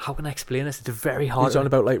how can I explain this? It's a very hard. It's on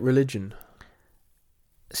about like religion.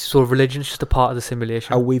 So religion's just a part of the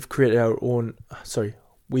simulation. How we've created our own. Sorry,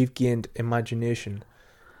 we've gained imagination.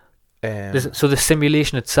 So the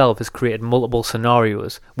simulation itself has created multiple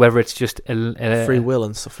scenarios, whether it's just free will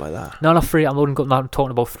and stuff like that. No, not free. I'm not talking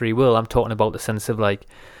about free will. I'm talking about the sense of like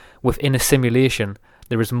within a simulation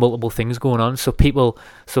there is multiple things going on. So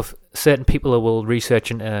certain people will research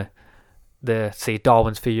into the say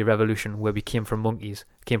Darwin's theory of evolution, where we came from monkeys,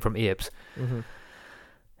 came from apes,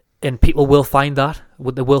 and people will find that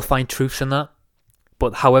they will find truths in that.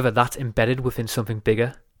 But however, that's embedded within something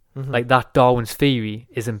bigger. Like that Darwin's theory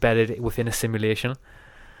is embedded within a simulation.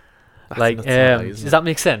 Does that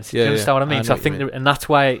make sense? Yeah, you understand what I mean? So I think and that's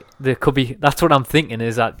why there could be. That's what I'm thinking,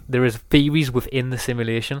 is that there is theories within the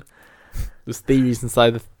simulation. There's theories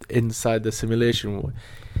inside the simulation,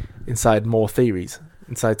 inside more theories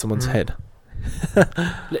inside someone's head.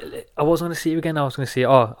 I was going to say it again. I was going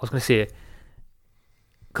to say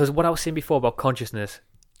because what I was saying before about consciousness,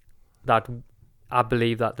 that I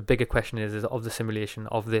believe that the bigger question is of the simulation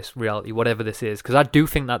of this reality, whatever this is, because I do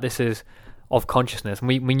think that this is of consciousness.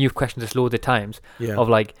 And you've questioned this loads of times of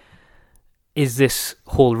like, is this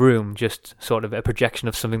whole room just sort of a projection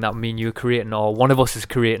of something that me and you are creating, or one of us is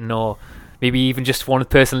creating, or maybe even just one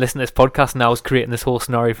person listening to this podcast now is creating this whole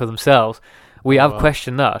scenario for themselves? We have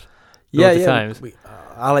questioned that loads of times.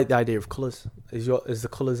 I like the idea of colours. Is the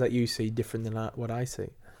colours that you see different than what I see?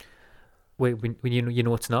 Wait, you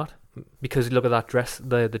know it's not? Because look at that dress,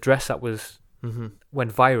 the dress that was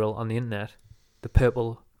went viral on the internet, the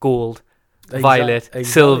purple, gold, violet,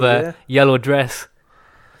 silver, yellow dress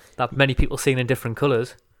that many people seen in different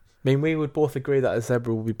colours. I mean, we would both agree that a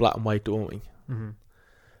zebra will be black and white, don't we?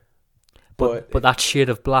 But that shade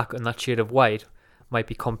of black and that shade of white might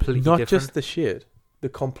be completely different. Not just the shade, the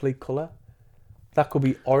complete colour. That could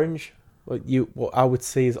be orange. What I would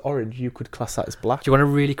say is orange, you could class that as black. Do you want a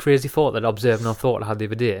really crazy thought that observing on thought I had the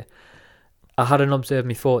other day? I had an observe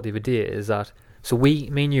me thought the other day is that, so me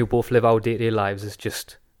and you both live our day-to-day lives as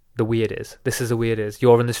just the way it is. This is the way it is.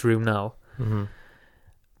 You're in this room now.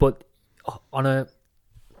 But on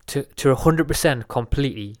to 100%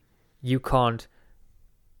 completely, we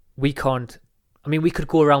can't, I mean, we could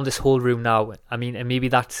go around this whole room now. I mean, and maybe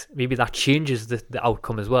that changes the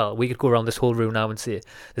outcome as well. We could go around this whole room now and say,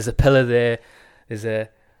 there's a pillar there, there's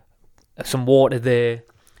some water there.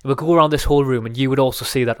 We could go around this whole room and you would also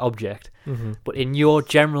see that object. But in your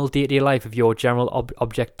general day-to-day life, of your general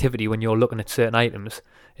objectivity, when you're looking at certain items,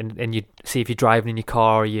 and you see if you're driving in your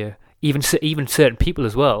car, or you even certain people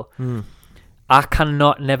as well, I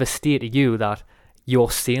cannot never state to you that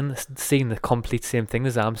you're seeing the complete same thing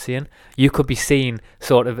as I'm seeing. You could be seeing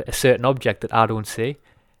sort of a certain object that I don't see.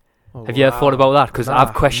 Oh, Have you ever thought about that? Because Nah,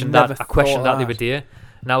 I've questioned that. never I questioned that thought the other day,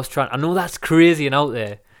 and I was trying. I know that's crazy and out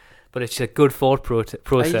there, but it's a good thought Are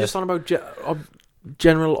process. you just on about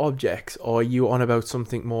general objects, or are you on about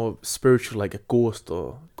something more spiritual, like a ghost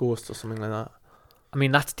or something like that? I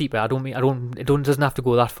mean, that's deeper. It doesn't have to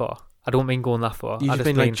go that far. I don't mean going that far. You I just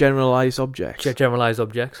mean like generalized objects, generalized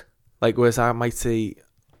objects. like whereas I might see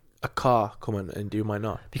a car coming and you might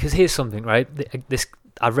not. Because here's something, right?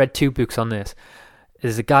 I've read 2 books on this.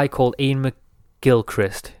 There's a guy called Ian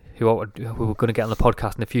McGilchrist who we're going to get on the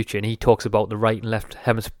podcast in the future, and he talks about the right and left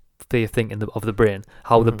hemisphere thinking of the brain,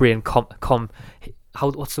 how the brain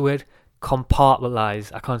what's the word?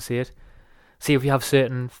 Compartmentalize. I can't see it. See, if you have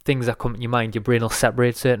certain things that come in your mind, your brain will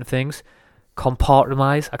separate certain things.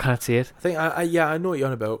 Compartmentalize. I can't see it. I think I know what you're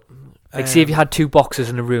on about. Like, see, if you had 2 boxes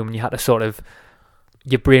in a room and you had to sort of,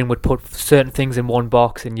 your brain would put certain things in one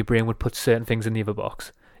box and your brain would put certain things in the other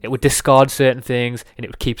box. It would discard certain things and it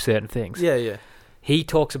would keep certain things. Yeah. He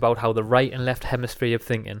talks about how the right and left hemisphere of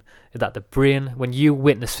thinking, that the brain, when you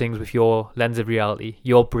witness things with your lens of reality,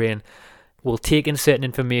 your brain will take in certain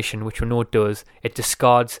information, which we know it does. It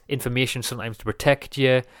discards information sometimes to protect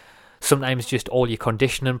you. Sometimes just all your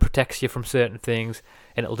conditioning protects you from certain things,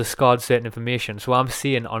 and it'll discard certain information. So I'm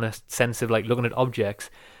seeing, on a sense of like looking at objects,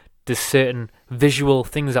 there's certain visual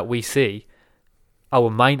things that we see, our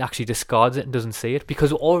mind actually discards it and doesn't see it,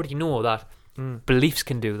 because we already know that beliefs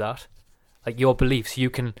can do that. Like your beliefs, you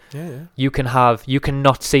can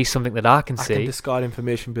not see something that I can see. I can discard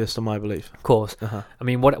information based on my belief. Of course. Uh-huh. I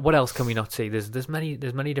mean, what else can we not see? There's many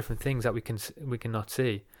different things that we can not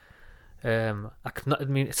see.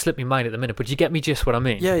 It slipped my mind at the minute, but you get me just what I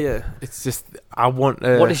mean. Yeah. It's just I want.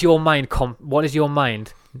 What is your mind? What is your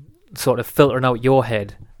mind sort of filtering out your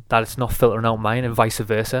head that it's not filtering out mine, and vice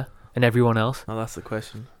versa, and everyone else? Oh, that's the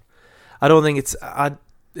question. I don't think it's.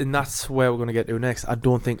 And that's where we're going to get to next. I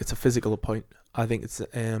don't think it's a physical point. I think it's.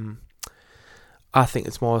 I think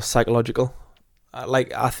it's more psychological.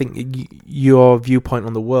 I think your viewpoint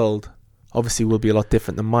on the world obviously will be a lot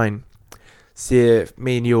different than mine. Say if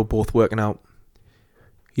me and you are both working out,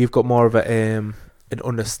 you've got more of an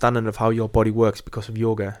understanding of how your body works because of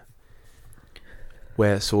yoga,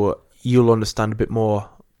 so you'll understand a bit more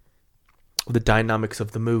of the dynamics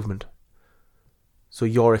of the movement, so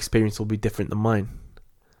your experience will be different than mine.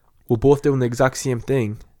 We're both doing the exact same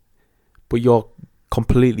thing, but you're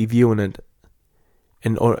completely viewing it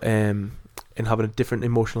and having a different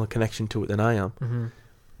emotional connection to it than I am,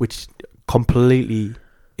 which completely,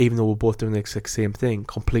 even though we're both doing the exact same thing,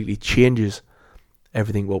 completely changes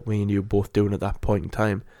everything what me and you are both doing at that point in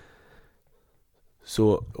time.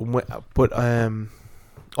 So, but on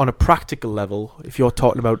a practical level, if you're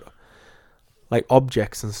talking about like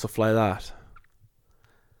objects and stuff like that,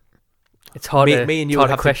 it's hard. Me and you would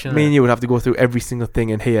have to go through every single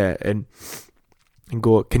thing in here and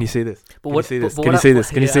go, can you see this? Can you see this? Can you see this?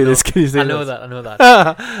 Can you see this? Can you see this? I know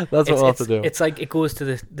that. That's what we'll have to do. It's like it goes to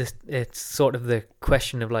this. It's sort of the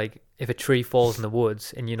question of like, if a tree falls in the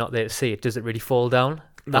woods and you're not there to see it, does it really fall down?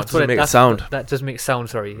 That's what it makes a sound. That does make sound.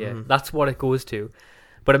 Sorry, yeah, that's what it goes to.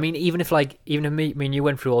 But I mean, even if me and you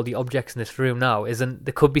went through all the objects in this room now,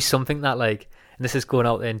 there could be something that like, and this is going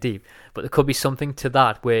out there in deep, but there could be something to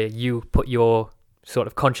that where you put your sort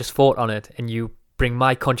of conscious thought on it and you bring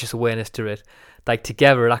my conscious awareness to it. Like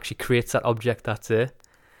together, it actually creates that object that's there.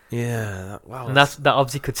 Yeah, wow. And that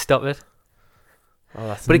obviously could stop it. Oh,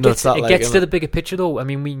 that's but it gets like, to the bigger picture, though. I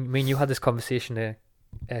mean, me and you had this conversation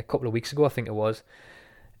a couple of weeks ago, I think it was.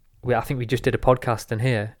 I think we just did a podcast in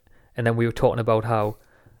here, and then we were talking about how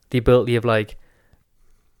the ability of like,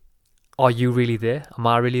 are you really there? Am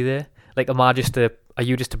I really there? Like, are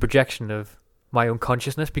you just a projection of my own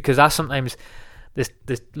consciousness? Because I sometimes,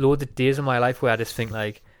 there's loads of days in my life where I just think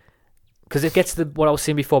like, because it gets to what I was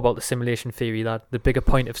saying before about the simulation theory, that the bigger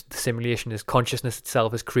point of the simulation is consciousness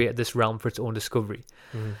itself has created this realm for its own discovery.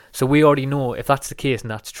 So we already know, if that's the case,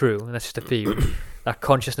 and that's true, and that's just a theory, that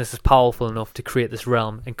consciousness is powerful enough to create this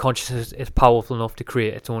realm, and consciousness is powerful enough to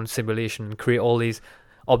create its own simulation and create all these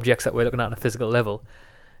objects that we're looking at on a physical level.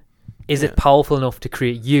 Is it powerful enough to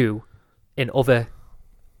create you in other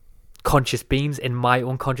conscious beings in my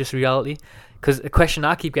own conscious reality? Because the question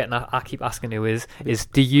I keep asking you is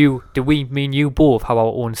do we, me and you both, have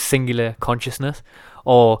our own singular consciousness,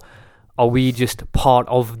 or are we just part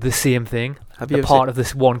of the same thing? Of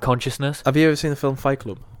this one consciousness? Have you ever seen the film Fight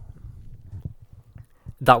Club?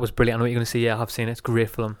 That was brilliant. I know what you're going to say. Yeah, I have seen it. It's a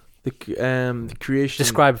great film. The creation.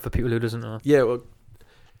 Describe it for people who doesn't know. Yeah,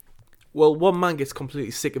 well, one man gets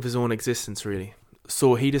completely sick of his own existence, really.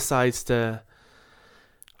 So he decides to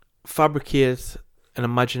fabricate an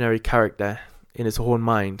imaginary character in his own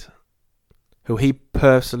mind, who he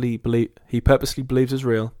purposely believes is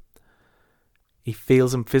real. He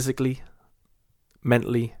feels them physically,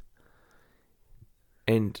 mentally,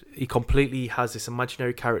 and he completely has this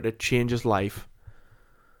imaginary character change his life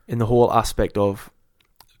in the whole aspect of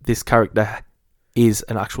this character is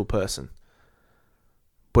an actual person,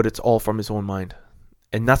 but it's all from his own mind.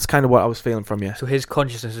 And that's kind of what I was feeling from you. So his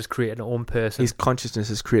consciousness has created an own person. His consciousness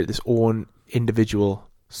has created this own individual,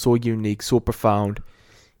 so unique, so profound,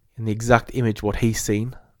 in the exact image what he's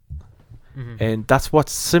seen. Mm-hmm. And that's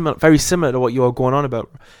what's very similar to what you're going on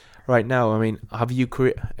about right now. I mean, have you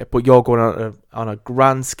but you're going on a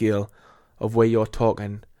grand scale of where you're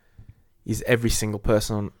talking is every single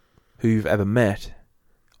person who you've ever met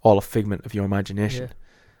all a figment of your imagination.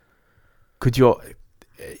 Yeah.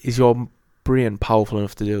 Is your brain powerful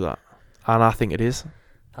enough to do that? And I think it is.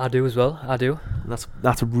 I do as well. I do.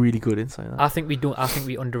 That's a really good insight. I think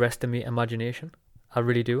we underestimate imagination. I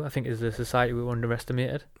really do. I think as a society we underestimate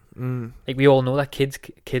it. Like we all know that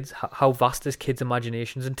kids, how vast is kids'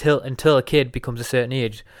 imaginations until a kid becomes a certain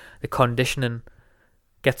age, the conditioning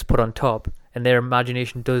gets put on top, and their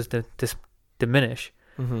imagination does diminish.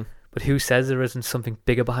 Mm-hmm. But who says there isn't something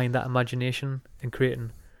bigger behind that imagination in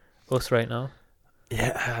creating us right now?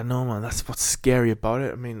 Yeah, I know, man. That's what's scary about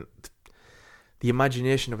it. I mean, the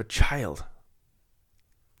imagination of a child.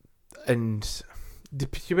 And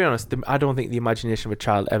to be honest, I don't think the imagination of a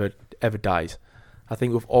child ever dies. I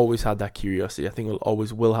think we've always had that curiosity. I think we'll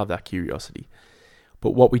always will have that curiosity.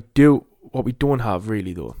 But what we don't have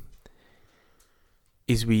really though,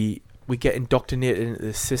 is we get indoctrinated into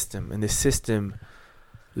this system, and this system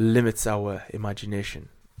limits our imagination.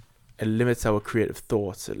 It limits our creative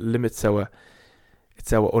thoughts. It limits our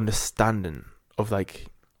understanding of like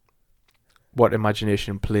what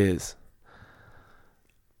imagination plays.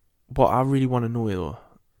 What I really want to know though,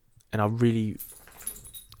 and I really,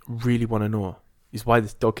 really want to know, is why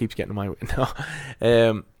this dog keeps getting in my way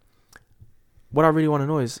now. What I really want to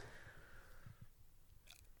know is,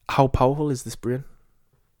 how powerful is this brain?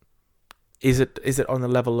 Is it on the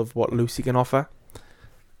level of what Lucy can offer?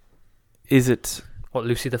 Is it what,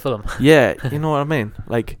 Lucy the film? Yeah, you know what I mean.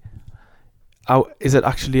 Like, is it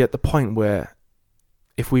actually at the point where,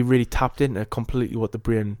 if we really tapped into completely what the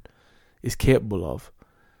brain is capable of,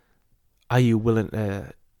 are you willing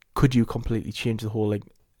to? Could you completely change the whole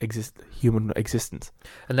human existence?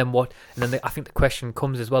 And then what? And then I think the question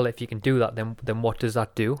comes as well: if you can do that, then what does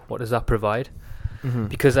that do? What does that provide? Mm-hmm.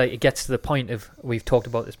 Because it gets to the point of, we've talked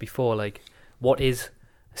about this before. Like, what is?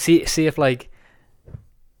 See if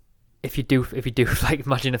if you do like,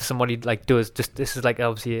 imagine if somebody like does just, this is like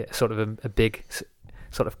obviously a sort of a big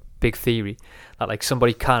sort of big theory that like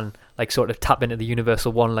somebody can like sort of tap into the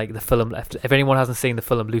universal one, like the film. If anyone hasn't seen the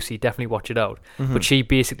film Lucy, definitely watch it out. Mm-hmm. But she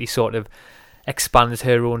basically sort of expands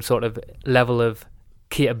her own sort of level of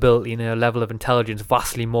capability and her level of intelligence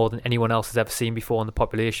vastly more than anyone else has ever seen before in the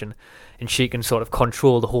population, and she can sort of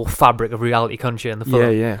control the whole fabric of reality, can't she, in the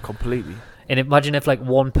film? Yeah, completely. And imagine if like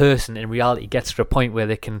one person in reality gets to a point where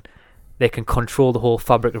they can control the whole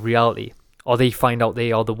fabric of reality, or they find out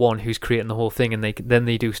they are the one who's creating the whole thing, and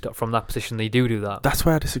they do stuff from that position. They do that. That's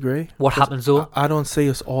where I disagree. What happens though? I don't see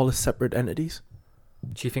us all as separate entities.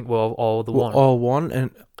 Do you think we're all the one? We're all one,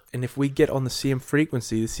 and if we get on the same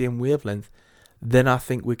frequency, the same wavelength, then I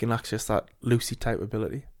think we can access that Lucy type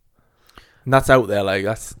ability. And that's out there, like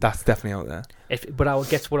that's definitely out there. But I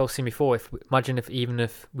guess what I was saying before, imagine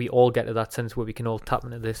if we all get to that sense where we can all tap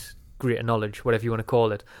into this greater knowledge, whatever you want to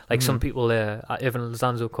call it. Like some people, Evan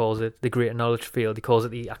Lozanzo calls it the greater knowledge field. He calls it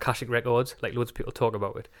the Akashic Records. Like loads of people talk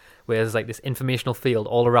about it, where there's like this informational field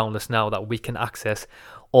all around us now that we can access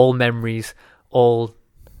all memories, all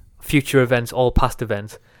future events, all past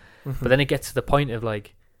events. Mm-hmm. But then it gets to the point of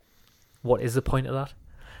like, what is the point of that?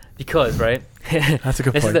 Because, right, that's a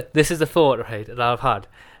good point. This is the thought, right, that I've had.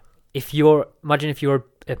 Imagine if you're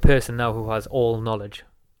a person now who has all knowledge,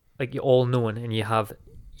 like you're all knowing, and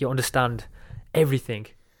you understand everything.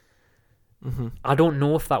 Mm-hmm. I don't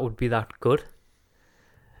know if that would be that good.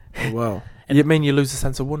 Oh, wow. You mean you lose the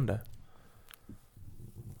sense of wonder?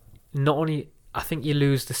 Not only, I think you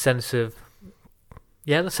lose the sense of,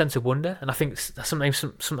 the sense of wonder, and I think sometimes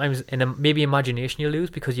in maybe imagination you lose,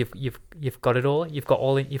 because you've got it all. You've got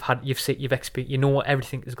all. You've experienced. You know what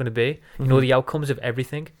everything is going to be. You know the outcomes of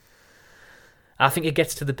everything. I think it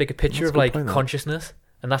gets to the bigger picture of like consciousness.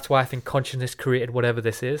 And that's why I think consciousness created whatever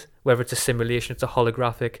this is, whether it's a simulation, it's a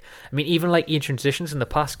holographic. I mean, even like ancient traditions in the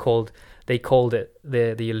past called it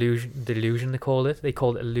the illusion. They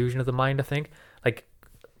called it illusion of the mind. I think like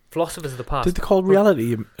philosophers of the past. Did they call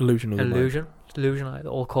reality illusion of the mind? Illusion. They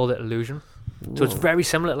all called it illusion. Whoa. So it's very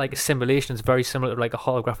similar. Like a simulation is very similar to like a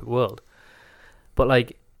holographic world. But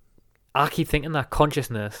like, I keep thinking that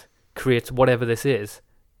consciousness creates whatever this is.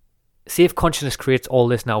 See if consciousness creates all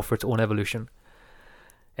this now for its own evolution,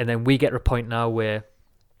 and then we get to a point now where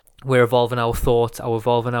we're evolving our thoughts,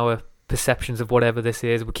 evolving our perceptions of whatever this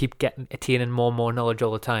is. We keep attaining more and more knowledge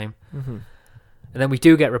all the time, Mm-hmm. and then we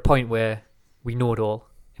do get to a point where we know it all,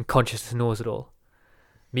 and consciousness knows it all.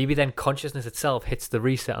 Maybe then consciousness itself hits the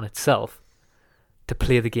reset on itself to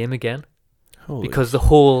play the game again, because the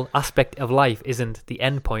whole aspect of life isn't the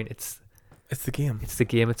end point; it's the game. It's the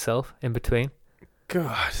game itself in between.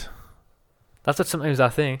 God, that's what sometimes I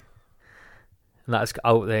think, and that's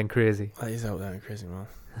out there and crazy. That is out there and crazy, man.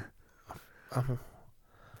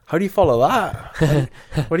 How do you follow that?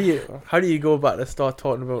 How do you go back to start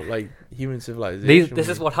talking about like human civilization? This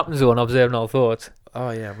is what happens though on observing our thoughts.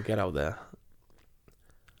 Oh yeah, we get out there.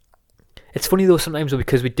 It's funny though sometimes though,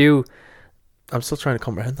 because we do. I'm still trying to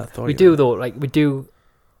comprehend that thought. We do though, like we do.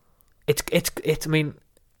 It's. I mean,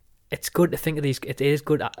 it's good to think of these. It is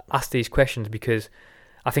good to ask these questions, because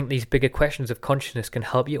I think these bigger questions of consciousness can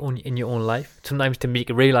help you in your own life. Sometimes to make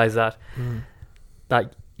you realize that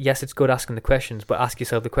yes, it's good asking the questions, but ask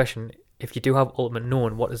yourself the question: if you do have ultimate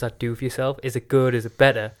knowing, what does that do for yourself? Is it good? Is it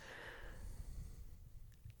better?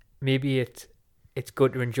 Maybe it's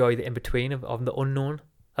good to enjoy the in between of the unknown.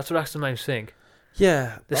 That's what I sometimes think.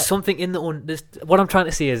 Yeah, there's something in the what I'm trying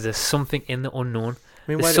to say is there's something in the unknown.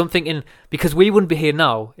 I mean, there's something in, because we wouldn't be here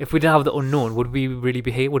now if we didn't have the unknown. Would we really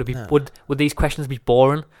be here? Would it be? No. Would these questions be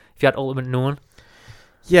boring if you had ultimate knowing?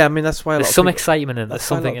 Yeah, I mean that's why there's some excitement in it. There's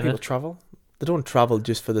something in it. People travel. They don't travel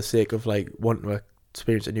just for the sake of like wanting to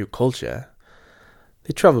experience a new culture.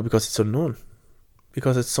 They travel because it's unknown,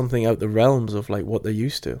 because it's something out the realms of like what they're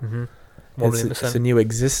used to. Mm-hmm. It's a new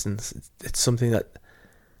existence. It's something that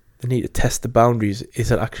they need to test the boundaries.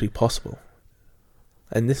 Is it actually possible?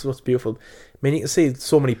 And this is what's beautiful. I mean, you can see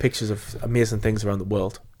so many pictures of amazing things around the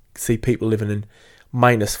world. You can see people living in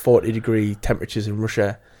minus 40-degree temperatures in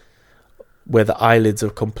Russia, where the eyelids are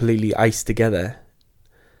completely iced together,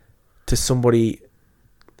 to somebody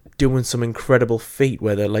doing some incredible feat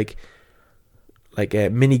where they're like a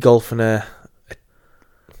mini golfing a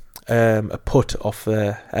putt off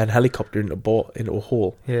an helicopter into a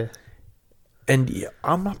hole. Yeah. And yeah,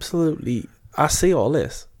 I see all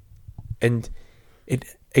this, and it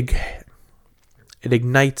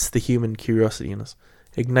ignites the human curiosity in us,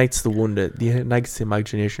 ignites the wonder, it ignites the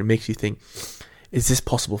imagination. It makes you think, is this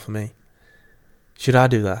possible for me? Should I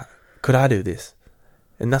do that? Could I do this?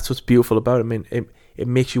 And that's what's beautiful about it. I mean, it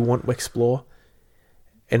makes you want to explore,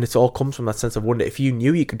 and it all comes from that sense of wonder. If you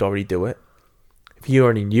knew you could already do it, if you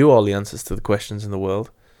already knew all the answers to the questions in the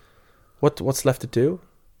world, what's left to do?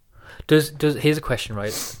 Here's a question,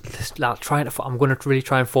 right? I'm going to really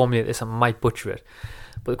try and formulate this. I might butcher it,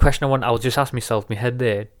 but the question I'll just ask myself in my head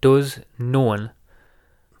there: does knowing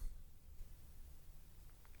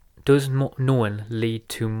lead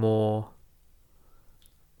to more?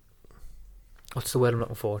 What's the word I'm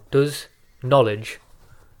looking for? Does knowledge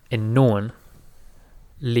in knowing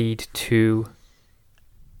lead to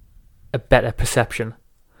a better perception?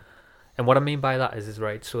 And what I mean by that is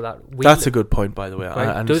right, so that that's a good point, by the way. Right?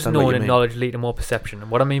 I does knowing and knowledge lead to more perception?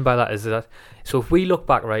 And what I mean by that is that, so if we look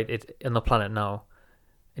back, right, in the planet now,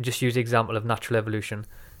 and just use the example of natural evolution,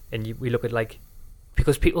 and we look at like,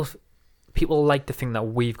 because people like to think that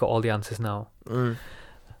we've got all the answers now.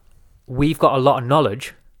 We've got a lot of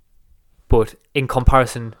knowledge, but in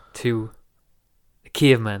comparison to the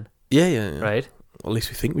cavemen, yeah, right? Well, at least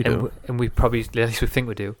we think we do. And we probably, at least we think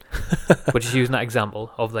we do. We're just using that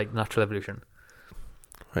example of like natural evolution.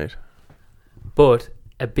 Right. But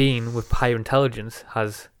a being with higher intelligence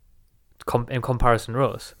has, in comparison to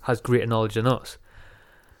us, has greater knowledge than us.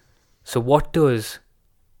 So what does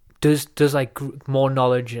like more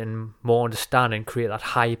knowledge and more understanding create that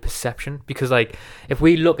high perception? Because like, if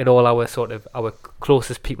we look at all our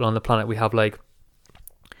closest people on the planet, we have like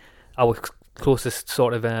our closest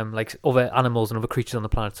sort of like other animals and other creatures on the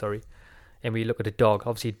planet, and we look at a dog.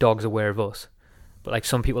 Obviously a dog's aware of us, but like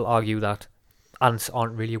some people argue that ants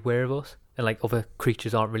aren't really aware of us, and like other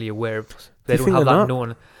creatures aren't really aware of us. They don't have that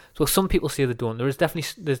knowing. So some people say they don't. There's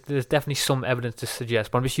definitely some evidence to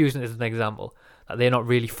suggest, but I'm just using it as an example, that they're not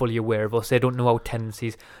really fully aware of us. They don't know our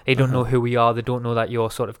tendencies. They don't know who we are. They don't know that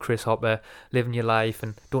you're sort of Chris Hopper living your life,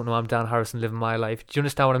 and don't know I'm Dan Harrison living my life. Do you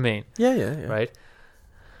understand what I mean? Yeah. Right?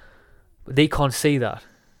 But they can't see that.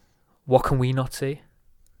 What can we not see?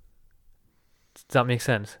 Does that make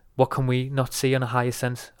sense? What can we not see on a higher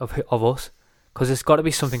sense of us? Because there's got to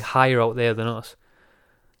be something higher out there than us.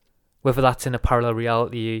 Whether that's in a parallel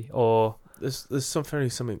reality or there's something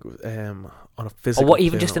on a physical, or what,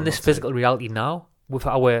 even just in this physical reality now, with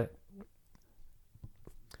our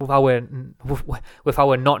with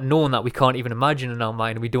our not known that we can't even imagine in our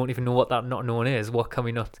mind, we don't even know what that not known is. What can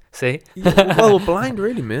we not see? Well, we're blind,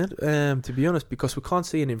 really, mate. To be honest, because we can't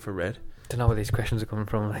see in infrared. Don't know where these questions are coming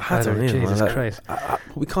from. Like, I don't know, Jesus man. Christ.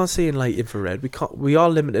 We can't see in like infrared. We are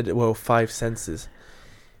limited to our 5 senses.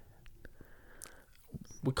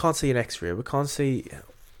 We can't see an X-ray. We can't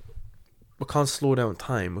slow down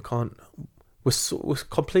time. We're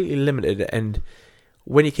completely limited. And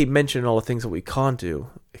when you keep mentioning all the things that we can't do,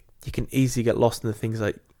 you can easily get lost in the things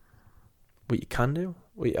like what you can do.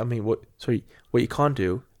 What you can't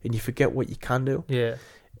do, and you forget what you can do. Yeah.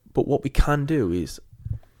 But what we can do is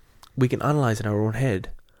we can analyze in our own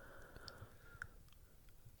head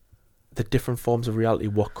the different forms of reality,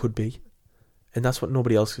 what could be, and that's what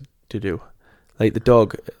nobody else could do. Like the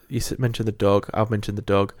dog, you mentioned the dog. I've mentioned the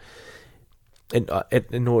dog, and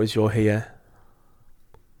it knows you're here.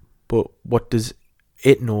 But what does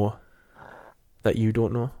it know that you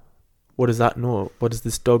don't know? What does that know? What does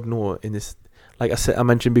this dog know in this? Like I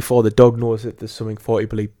mentioned before, the dog knows that there's something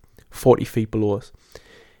 40 feet below us.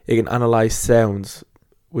 It can analyze sounds,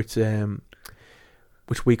 which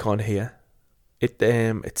we can't hear.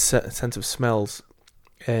 Its sense of smells,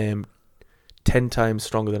 10 times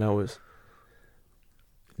stronger than ours.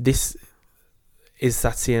 This is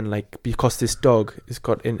that saying, like, because this dog has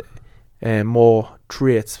got more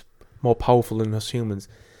traits, more powerful than us humans,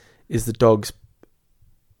 is the dog's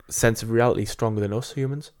sense of reality stronger than us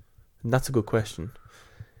humans? And that's a good question.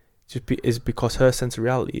 Is because her sense of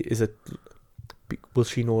reality, will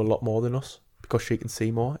she know a lot more than us because she can see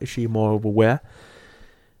more? Is she more aware?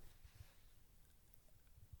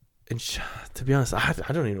 And to be honest, I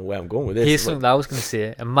don't even know where I'm going with this. Here's something that I was going to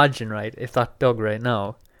say. Imagine, right, if that dog right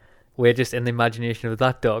now, we're just in the imagination of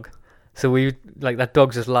that dog. So that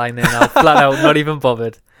dog's just lying there now, flat out, not even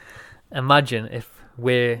bothered. Imagine if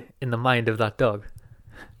we're in the mind of that dog.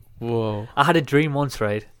 Whoa. I had a dream once,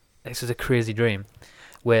 right? This was a crazy dream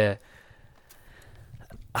where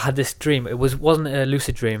I had this dream. It wasn't a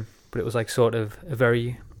lucid dream, but it was like sort of a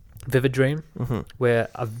very vivid dream where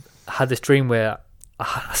I had this dream where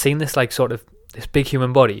I seen this like sort of this big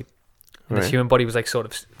human body. And this human body was like sort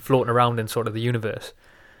of floating around in sort of the universe.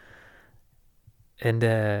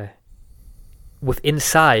 And with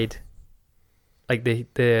inside, like the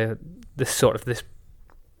sort of this,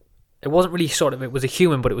 it wasn't really sort of, it was a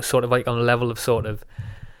human, but it was sort of like on a level of sort of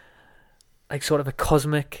like sort of a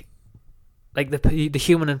cosmic, like the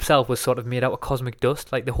human himself was sort of made out of cosmic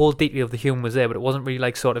dust. Like the whole deity of the human was there, but it wasn't really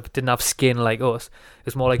like sort of, didn't have skin like us. It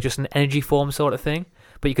was more like just an energy form sort of thing.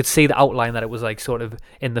 But you could see the outline that it was like sort of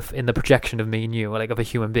in the projection of me and you, or like of a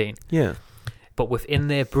human being. Yeah. But within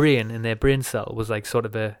their brain, in their brain cell, was like sort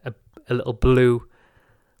of a little blue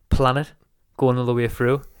planet going all the way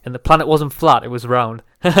through. And the planet wasn't flat; it was round.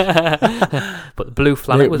 But the blue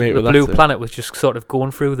planet planet was just sort of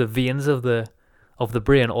going through the veins of the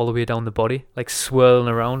brain all the way down the body, like swirling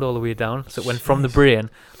around all the way down. So it went from the brain,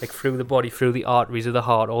 like through the body, through the arteries of the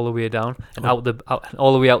heart, all the way down, and out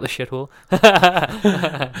all the way out the shithole.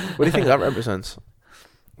 What do you think that represents?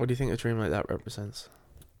 What do you think a dream like that represents?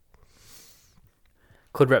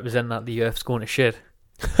 Could represent that the Earth's going to shit.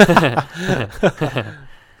 I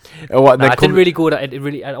didn't really go to it.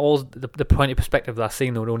 Really, at all the point of perspective that I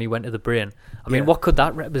seen, though, it only went to the brain. I mean, what could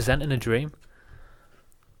that represent in a dream?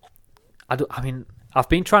 I've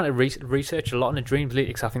been trying to research a lot into dreams lately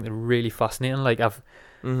because I think they're really fascinating. Like I've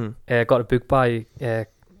got a book by I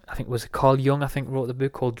think it was Carl Jung. I think wrote the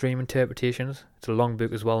book called Dream Interpretations. It's a long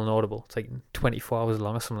book as well on Audible. It's like 24 hours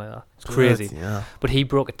long or something like that. It's crazy. Yeah. But he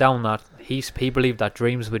broke it down that he believed that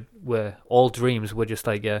dreams were all dreams were just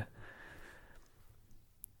like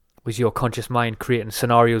was your conscious mind creating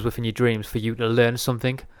scenarios within your dreams for you to learn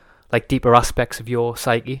something, like deeper aspects of your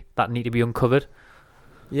psyche that need to be uncovered.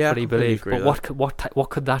 Yeah, what he believed. But what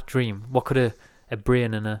could that dream? What could a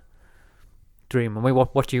brain in a dream? I mean,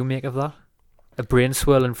 what do you make of that? A brain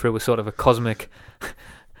swirling through a sort of a cosmic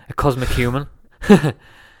human.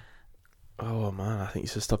 Oh man, I think you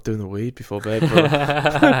should stop doing the weed before bed, bro.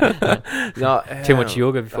 No, too much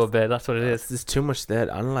yoga before bed. That's what it is. There's too much there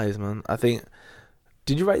to analyze, man. I think.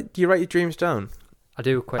 Do you write your dreams down? I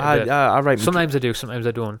do quite a bit. I write. Sometimes I do. Sometimes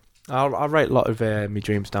I don't. I'll write a lot of my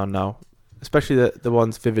dreams down now, especially the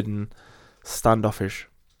ones vivid and standoffish.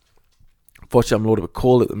 Fortunately, I'm loaded with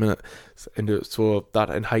cold at the minute, and so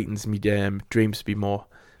that heightens me dreams to be more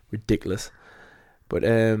ridiculous. But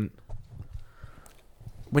when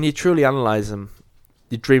you truly analyse them,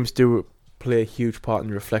 your dreams do play a huge part in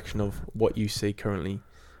the reflection of what you see currently,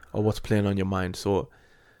 or what's playing on your mind. So,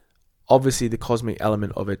 obviously, the cosmic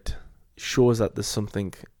element of it shows that there's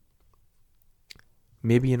something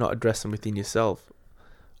maybe you're not addressing within yourself,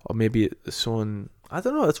 or maybe someone. I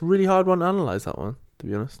don't know. It's a really hard one to analyze, that one, to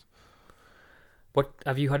be honest. What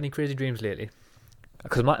have you had any crazy dreams lately?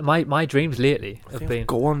 Because my dreams lately have been.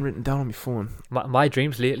 Go on, written down on my phone. My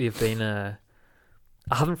dreams lately have been. I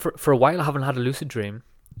haven't for a while. I haven't had a lucid dream,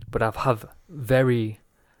 but I've had very,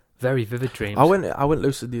 very vivid dreams. I went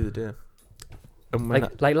lucid the other day. And when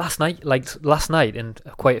like last night, and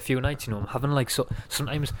quite a few nights. You know, I'm having like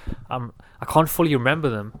sometimes I can't fully remember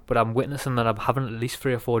them, but I'm witnessing that I'm having at least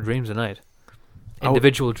 3 or 4 dreams a night.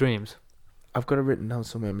 Individual dreams. I've got it written down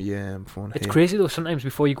somewhere on my phone. It's crazy though. Sometimes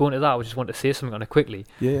before you go into that, I just want to say something on it quickly.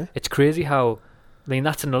 Yeah. It's crazy how, I mean,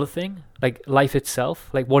 that's another thing. Like life itself.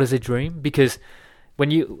 Like, what is a dream? Because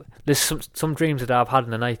there's some dreams that I've had in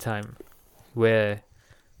the nighttime where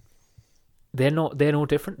they're no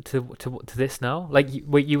different to this now. Like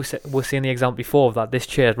you were saying the example before of that. This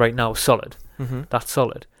chair right now is solid. Mm-hmm. That's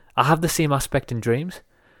solid. I have the same aspect in dreams,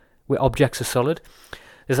 where objects are solid.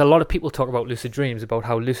 There's a lot of people talk about lucid dreams, about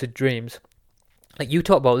how lucid dreams, like you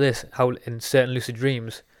talk about this, how in certain lucid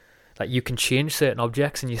dreams, like you can change certain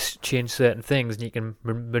objects and you change certain things and you can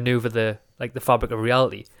maneuver the fabric of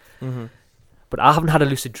reality. Mm-hmm. But I haven't had a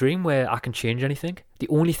lucid dream where I can change anything. The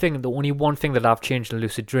only one thing that I've changed in a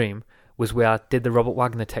lucid dream was where I did the Robert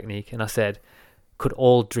Wagner technique and I said, could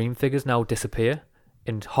all dream figures now disappear?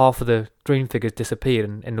 And half of the dream figures disappeared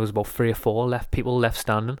and there was about 3 or 4 people left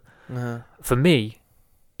standing. Uh-huh. For me,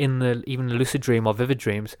 even the lucid dream or vivid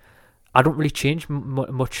dreams, I don't really change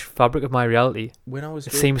much fabric of my reality. When I was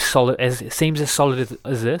it seems solid as solid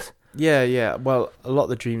as this. Yeah. Well, a lot of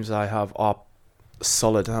the dreams I have are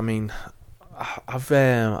solid. I mean,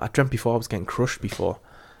 I dreamt before I was getting crushed before.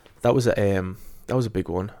 That was a big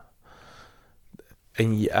one.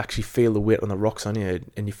 And you actually feel the weight on the rocks on you,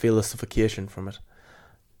 and you feel the suffocation from it.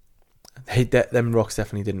 Them rocks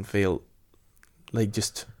definitely didn't feel like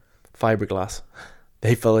just fiberglass.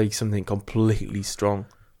 They felt like something completely strong,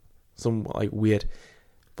 some like weird.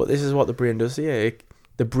 But this is what the brain does. Yeah,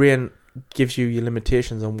 the brain gives you your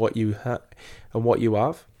limitations on what you and what you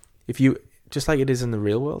have. If you, just like it is in the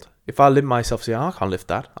real world. If I limit myself, say, I can't lift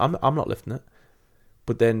that. I'm not lifting it.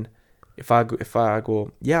 But then, if I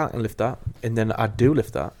go, yeah, I can lift that, and then I do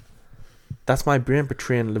lift that. That's my brain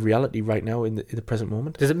portraying the reality right now in the present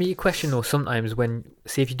moment. Does it make you question though sometimes when,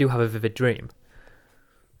 say, if you do have a vivid dream,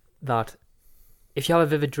 that if you have a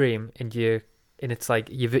vivid dream and it's like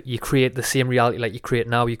you create the same reality like you create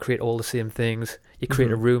now, you create all the same things, you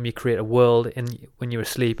create a room, you create a world when you're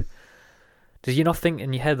asleep. Does you not think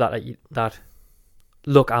in your head that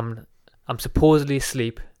look, I'm supposedly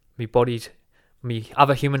asleep, me have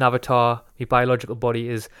a human avatar, my biological body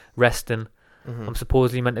is resting, I'm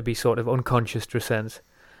supposedly meant to be sort of unconscious to a sense,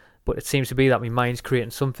 but it seems to be that my mind's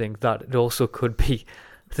creating something that it also could be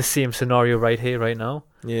the same scenario right here, right now.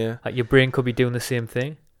 Yeah. Like your brain could be doing the same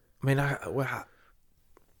thing. I mean,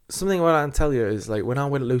 something what I can tell you is, like, when I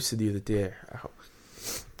went lucid the other day,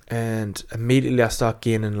 and immediately I start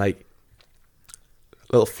gaining, like,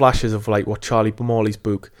 little flashes of, like, what Charlie Morley's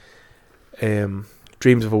book,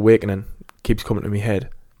 Dreams of Awakening, keeps coming to my head.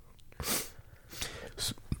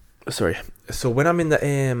 So when I'm in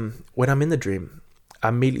the dream, I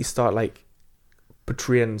immediately start, like,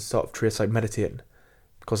 portraying sort of traits like meditating.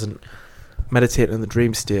 Because meditating in the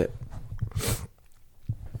dream state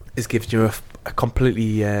is giving you a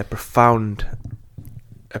completely profound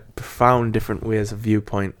different ways of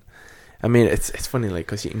viewpoint. I mean, it's funny, like,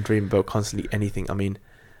 because you can dream about constantly anything. I mean,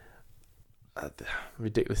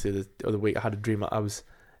 ridiculously, the other week I had a dream that I was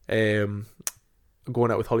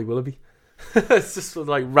going out with Holly Willoughby. It's just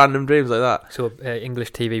like random dreams like that. So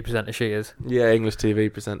English TV presenter she is. Yeah, English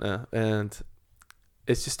TV presenter, and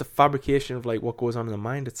it's just a fabrication of like what goes on in the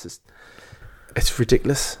mind. It's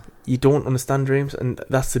ridiculous. You don't understand dreams, and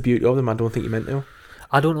that's the beauty of them. I don't think you're meant to.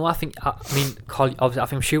 I don't know. I think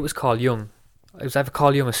I'm sure it was Carl Jung. It was either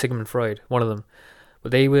Carl Jung or Sigmund Freud, one of them.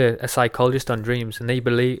 But they were a psychologist on dreams, and they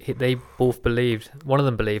both believed. One of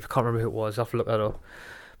them believed. I can't remember who it was. I have to look that up.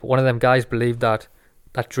 But one of them guys believed that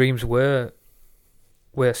dreams were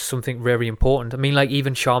something very important. I mean, like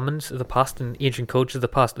even shamans of the past and ancient cultures of the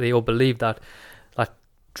past, they all believed that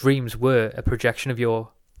dreams were a projection of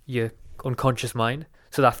your unconscious mind.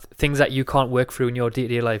 So that things that you can't work through in your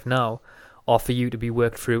day-to-day life now are for you to be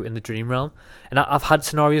worked through in the dream realm. And I've had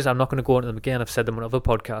scenarios, I'm not going to go into them again, I've said them on other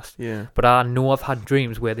podcasts. Yeah. But I know I've had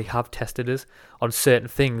dreams where they have tested us on certain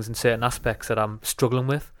things and certain aspects that I'm struggling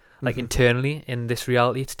with. Like internally in this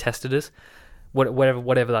reality, it's tested us.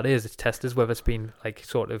 Whatever that is, it's tested us, whether it's been like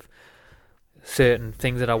sort of certain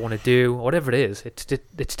things that I want to do, or whatever it is,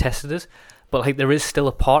 it's tested us. But like there is still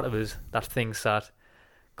a part of us that thinks that,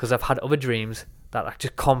 because I've had other dreams that I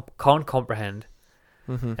just can't comprehend,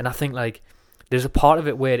 Mm-hmm. And I think like there's a part of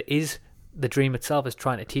it where it is the dream itself is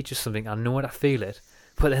trying to teach us something. I know it, I feel it.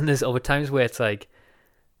 But then there's other times where it's like,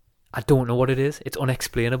 I don't know what it is. It's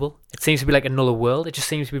unexplainable. It seems to be like another world. It just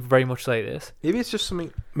seems to be very much like this. Maybe it's just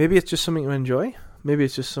something. Maybe it's just something to enjoy. Maybe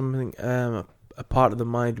it's just something. A part of the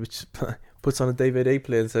mind which puts on a DVD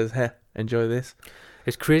player and says, "Hey, enjoy this."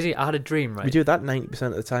 It's crazy. I had a dream, right? We do that 90%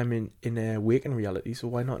 of the time in waking reality. So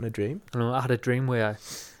why not in a dream? I know, I had a dream where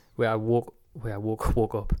I woke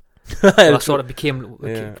up. Well, I sort of became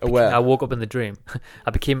aware. I woke up in the dream.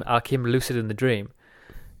 I became lucid in the dream,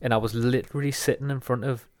 and I was literally sitting in front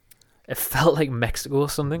of. It felt like Mexico or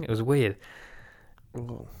something. It was weird.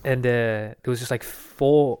 Whoa. And there was just like 3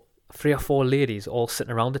 or 4 ladies all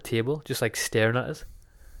sitting around the table, just like staring at us,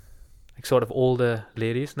 like sort of older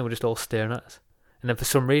ladies, and they were just all staring at us. And then for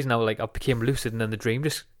some reason, I became lucid, and then the dream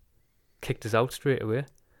just kicked us out straight away.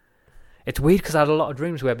 It's weird because I had a lot of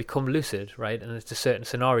dreams where I become lucid, right? And it's a certain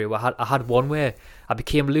scenario. Where I had one where I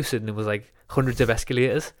became lucid, and it was like hundreds of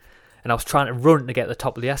escalators, and I was trying to run to get to the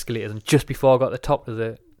top of the escalators, and just before I got to the top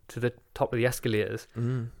of the escalators,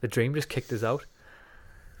 the dream just kicked us out.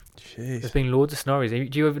 Jeez. There's been loads of scenarios.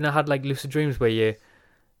 Do you ever had like lucid dreams where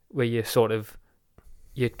you sort of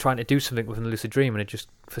you're trying to do something within the lucid dream, and it just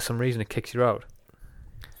for some reason it kicks you out?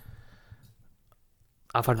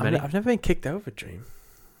 I've had many. I've never been kicked out of a dream.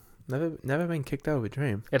 Never been kicked out of a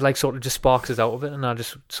dream. It like sort of just sparks us out of it, and I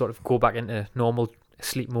just sort of go back into normal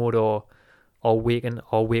sleep mode or wake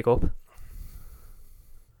up.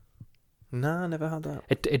 Nah, I never had that.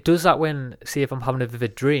 It does that when, say, if I'm having a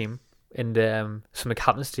vivid dream and something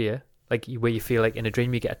happens to you, like where you feel like in a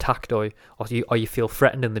dream you get attacked or you feel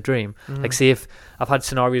threatened in the dream. Like say if I've had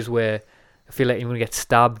scenarios where I feel like you're going to get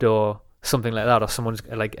stabbed or something like that, or someone's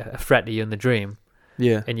like a threat to you in the dream.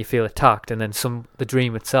 Yeah. And you feel attacked, and then the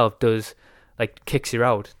dream itself does like kicks you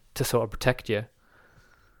out to sort of protect you.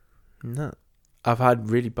 No, I've had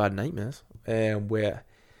really bad nightmares where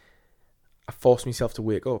I forced myself to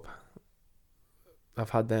wake up. I've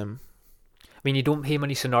had them. I mean, you don't hear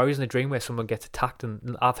many scenarios in a dream where someone gets attacked,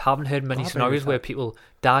 and I haven't heard many scenarios where people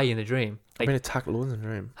die in a dream. Like, I've been attacked loads in a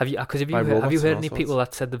dream. Have you? Because have you heard any people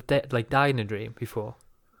that said they've died in a dream before?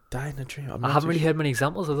 Died in a dream? I haven't really heard many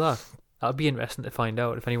examples of that. That would be interesting to find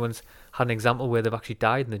out if anyone's had an example where they've actually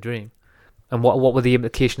died in the dream, and what would the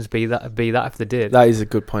implications be that if they did. That is a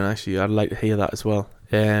good point, actually. I'd like to hear that as well.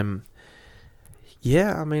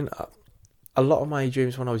 Yeah, I mean, a lot of my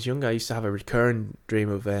dreams when I was younger, I used to have a recurring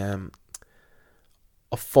dream of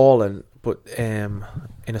falling, but in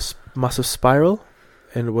a massive spiral,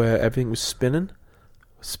 and where everything was spinning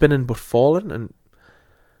but falling, and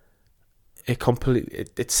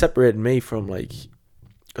it separated me from like.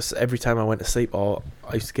 Because every time I went to sleep, I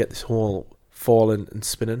used to get this whole falling and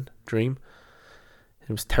spinning dream. It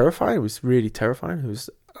was terrifying. It was really terrifying.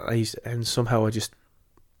 And somehow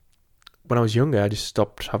when I was younger, I just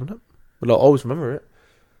stopped having it. But I always remember it.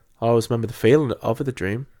 I always remember the feeling of the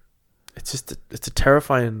dream. It's a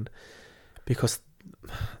terrifying, because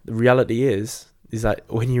the reality is that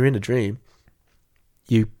when you're in a dream,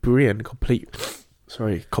 your brain completely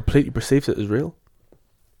perceives it as real,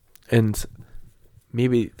 and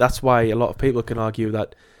maybe that's why a lot of people can argue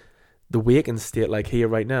that the waking state, like here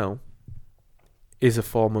right now, is a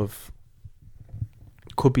form of,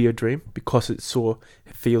 could be a dream, because it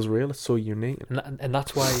feels real, it's so unique, and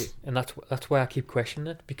that's why I keep questioning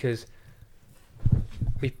it, because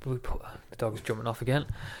we put, the dog's jumping off again.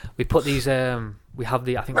 We put these we have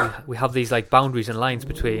these like boundaries and lines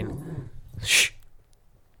between. Shh.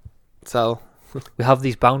 So we have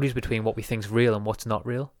these boundaries between what we think's real and what's not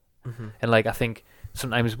real, and like I think.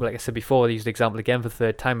 Sometimes, like I said before, I used the example again for the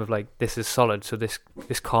third time of like, this is solid, so this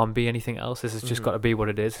can't be anything else. This has just got to be what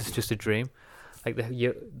it is. It's just a dream. Like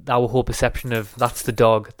our whole perception of that's the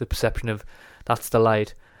dog, the perception of that's the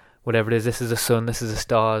light, whatever it is. This is the sun. This is the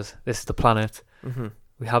stars. This is the planet.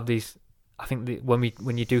 We have these. I think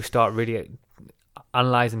when you do start really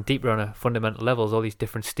analyzing deeper on a fundamental levels, all these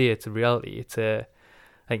different states of reality, I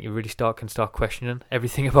think you really can start questioning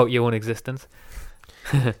everything about your own existence.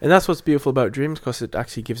 And that's what's beautiful about dreams, because it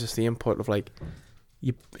actually gives us the input of like,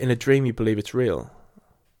 in a dream you believe it's real,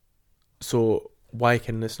 so why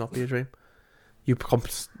can this not be a dream? You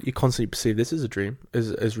constantly perceive this as a dream,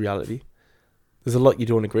 as reality. There's a lot you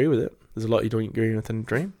don't agree with it. There's a lot you don't agree with in a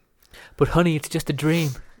dream. But honey, it's just a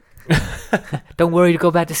dream. Don't worry to go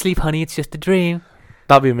back to sleep, honey. It's just a dream.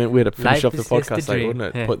 That'd be a way to finish Life off the is just a podcast, like, dream.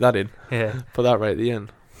 wouldn't it? Yeah. Put that in. Yeah. Put that right at the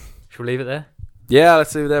end. Should we leave it there? Yeah,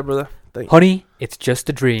 let's leave it there, brother. Thank you. Honey, it's just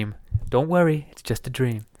a dream. Don't worry, it's just a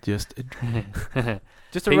dream. Just a dream.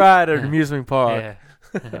 Just a ride at an amusement park.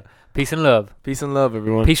 Yeah. Peace and love. Peace and love,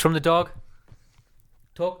 everyone. Peace from the dog.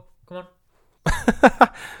 Talk. Come on.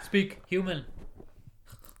 Speak. Human.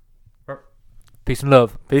 Peace and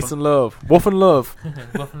love. Peace and love. Woof and love.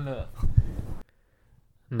 Woof and love.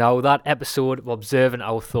 Now that episode of Observing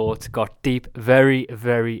Our Thoughts got deep very,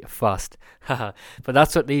 very fast. But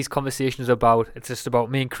that's what these conversations are about. It's just about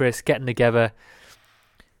me and Chris getting together.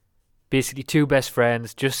 Basically two best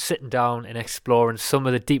friends just sitting down and exploring some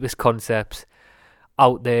of the deepest concepts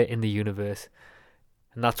out there in the universe.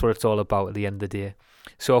 And that's what it's all about at the end of the day.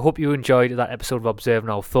 So I hope you enjoyed that episode of Observing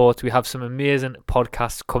Our Thoughts. We have some amazing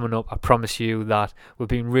podcasts coming up. I promise you that. We've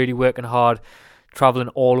been really working hard, traveling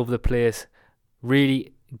all over the place,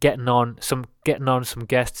 really getting on some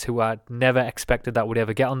guests who I never expected that would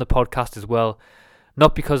ever get on the podcast as well.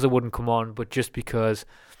 Not because they wouldn't come on, but just because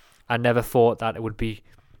I never thought that it would be,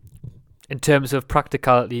 in terms of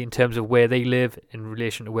practicality, in terms of where they live in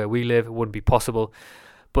relation to where we live, it wouldn't be possible.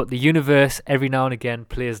 But the universe every now and again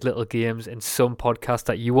plays little games, and some podcasts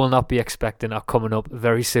that you will not be expecting are coming up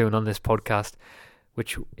very soon on this podcast,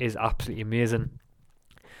 which is absolutely amazing.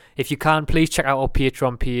 If you can, please check out our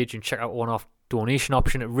Patreon page and check out one-off donation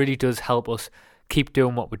option. It really does help us keep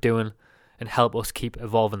doing what we're doing and help us keep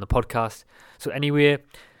evolving the podcast. So anyway,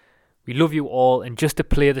 we love you all, and just to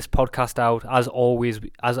play this podcast out, as I always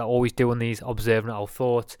do on these Observing Our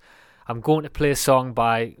Thoughts, I'm going to play a song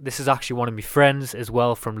by, this is actually one of my friends as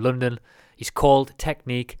well from London. He's called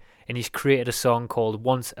Technique, and he's created a song called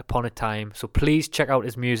Once Upon a Time. So please check out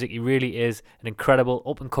his music. He really is an incredible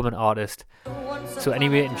up-and-coming artist. So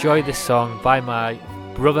anyway, enjoy this song by my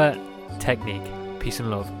brother Technique. Peace and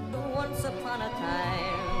love. Once upon a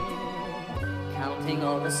time, counting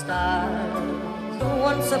all the stars.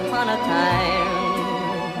 Once upon a time.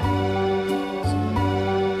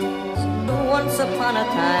 Once upon a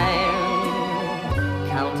time,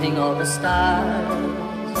 counting all the stars.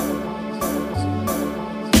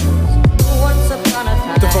 Once upon a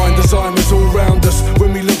time, divine design was all round us.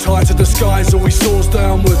 When we looked high to the skies, always soars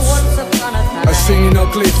downwards. once upon a time, As seen in our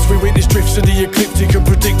glyphs, we witnessed drifts of the ecliptic and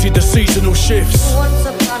predicted the seasonal shifts. once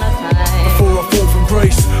upon a time, Before our fall from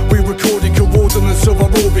grace, we recorded coordinates of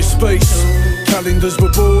our orbit space. Calendars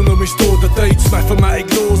were born and we stored the dates. Mathematic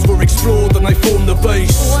laws were explored and they formed the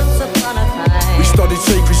base. once upon a time, We studied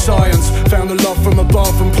sacred science, found a love from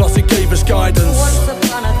above, and plus it gave us guidance. once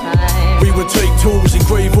upon a time, We would take tools,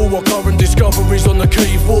 engrave all our current discoveries on the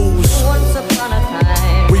cave walls. once upon a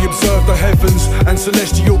time, We observed the heavens, and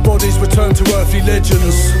celestial bodies returned to earthly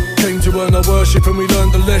legends. Came to earn our worship and we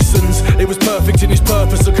learned the lessons. It was perfect in its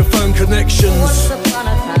purpose to confirm connections. once upon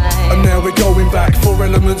a time, And now we're going back, 4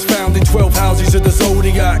 elements found in 12 houses of the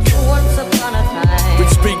zodiac. once upon a time, Which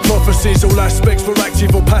speak prophecies, all aspects were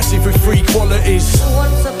active or passive with 3 qualities.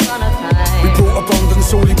 once upon a time, We brought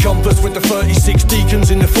abundance all encompassed with the 36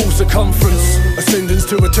 deacons in the full circumference. Ascendance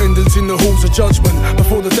to attendance in the halls of judgment,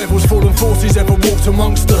 before the devil's fallen forces ever walked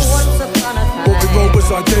amongst us. once upon a What we time, wrote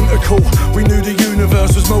was identical. We knew the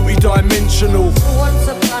universe was multi-dimensional. once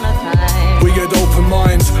upon a time, We had open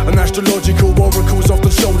minds, and astrological oracles often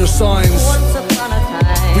showed us signs. once upon a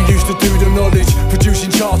time, We used to do the knowledge,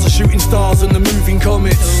 producing charts of shooting stars and the moving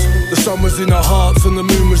comets. The sun was in our hearts and the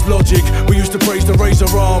moon was logic. We used to praise the Razor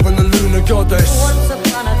Ra and the lunar goddess. once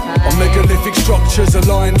upon a Our time, megalithic structures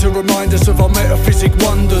aligned to remind us of our metaphysic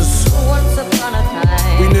wonders. once upon a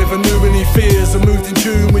time, We never knew any fears and moved in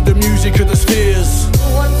tune with the music of the spheres.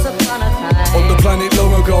 once upon a time, On the planet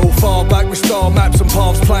long ago, far back with star maps and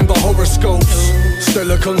paths planned by horoscopes.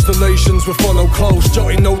 Stellar constellations were followed close,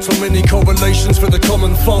 jotting notes on many correlations for the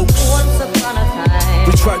common folks. once upon a time,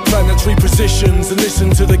 We track planetary positions and listen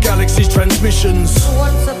to the galaxy's transmissions.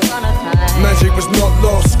 once upon a time, Magic was not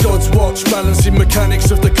lost, God's watch, balancing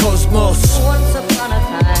mechanics of the cosmos. once upon a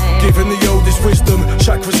time, Given the oldest wisdom,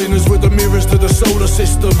 chakras in us were the mirrors to the solar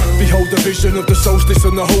system. Behold the vision of the solstice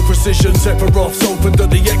and the whole precision. Sephiroths opened at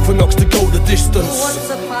the equinox to go the distance. once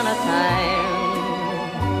upon a time,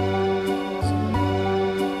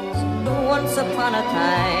 once upon a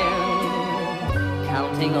time,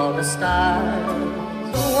 counting all the stars.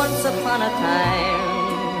 Once upon a time,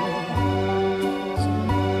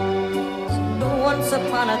 once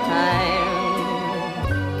upon a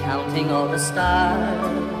time, counting all the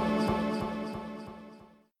stars.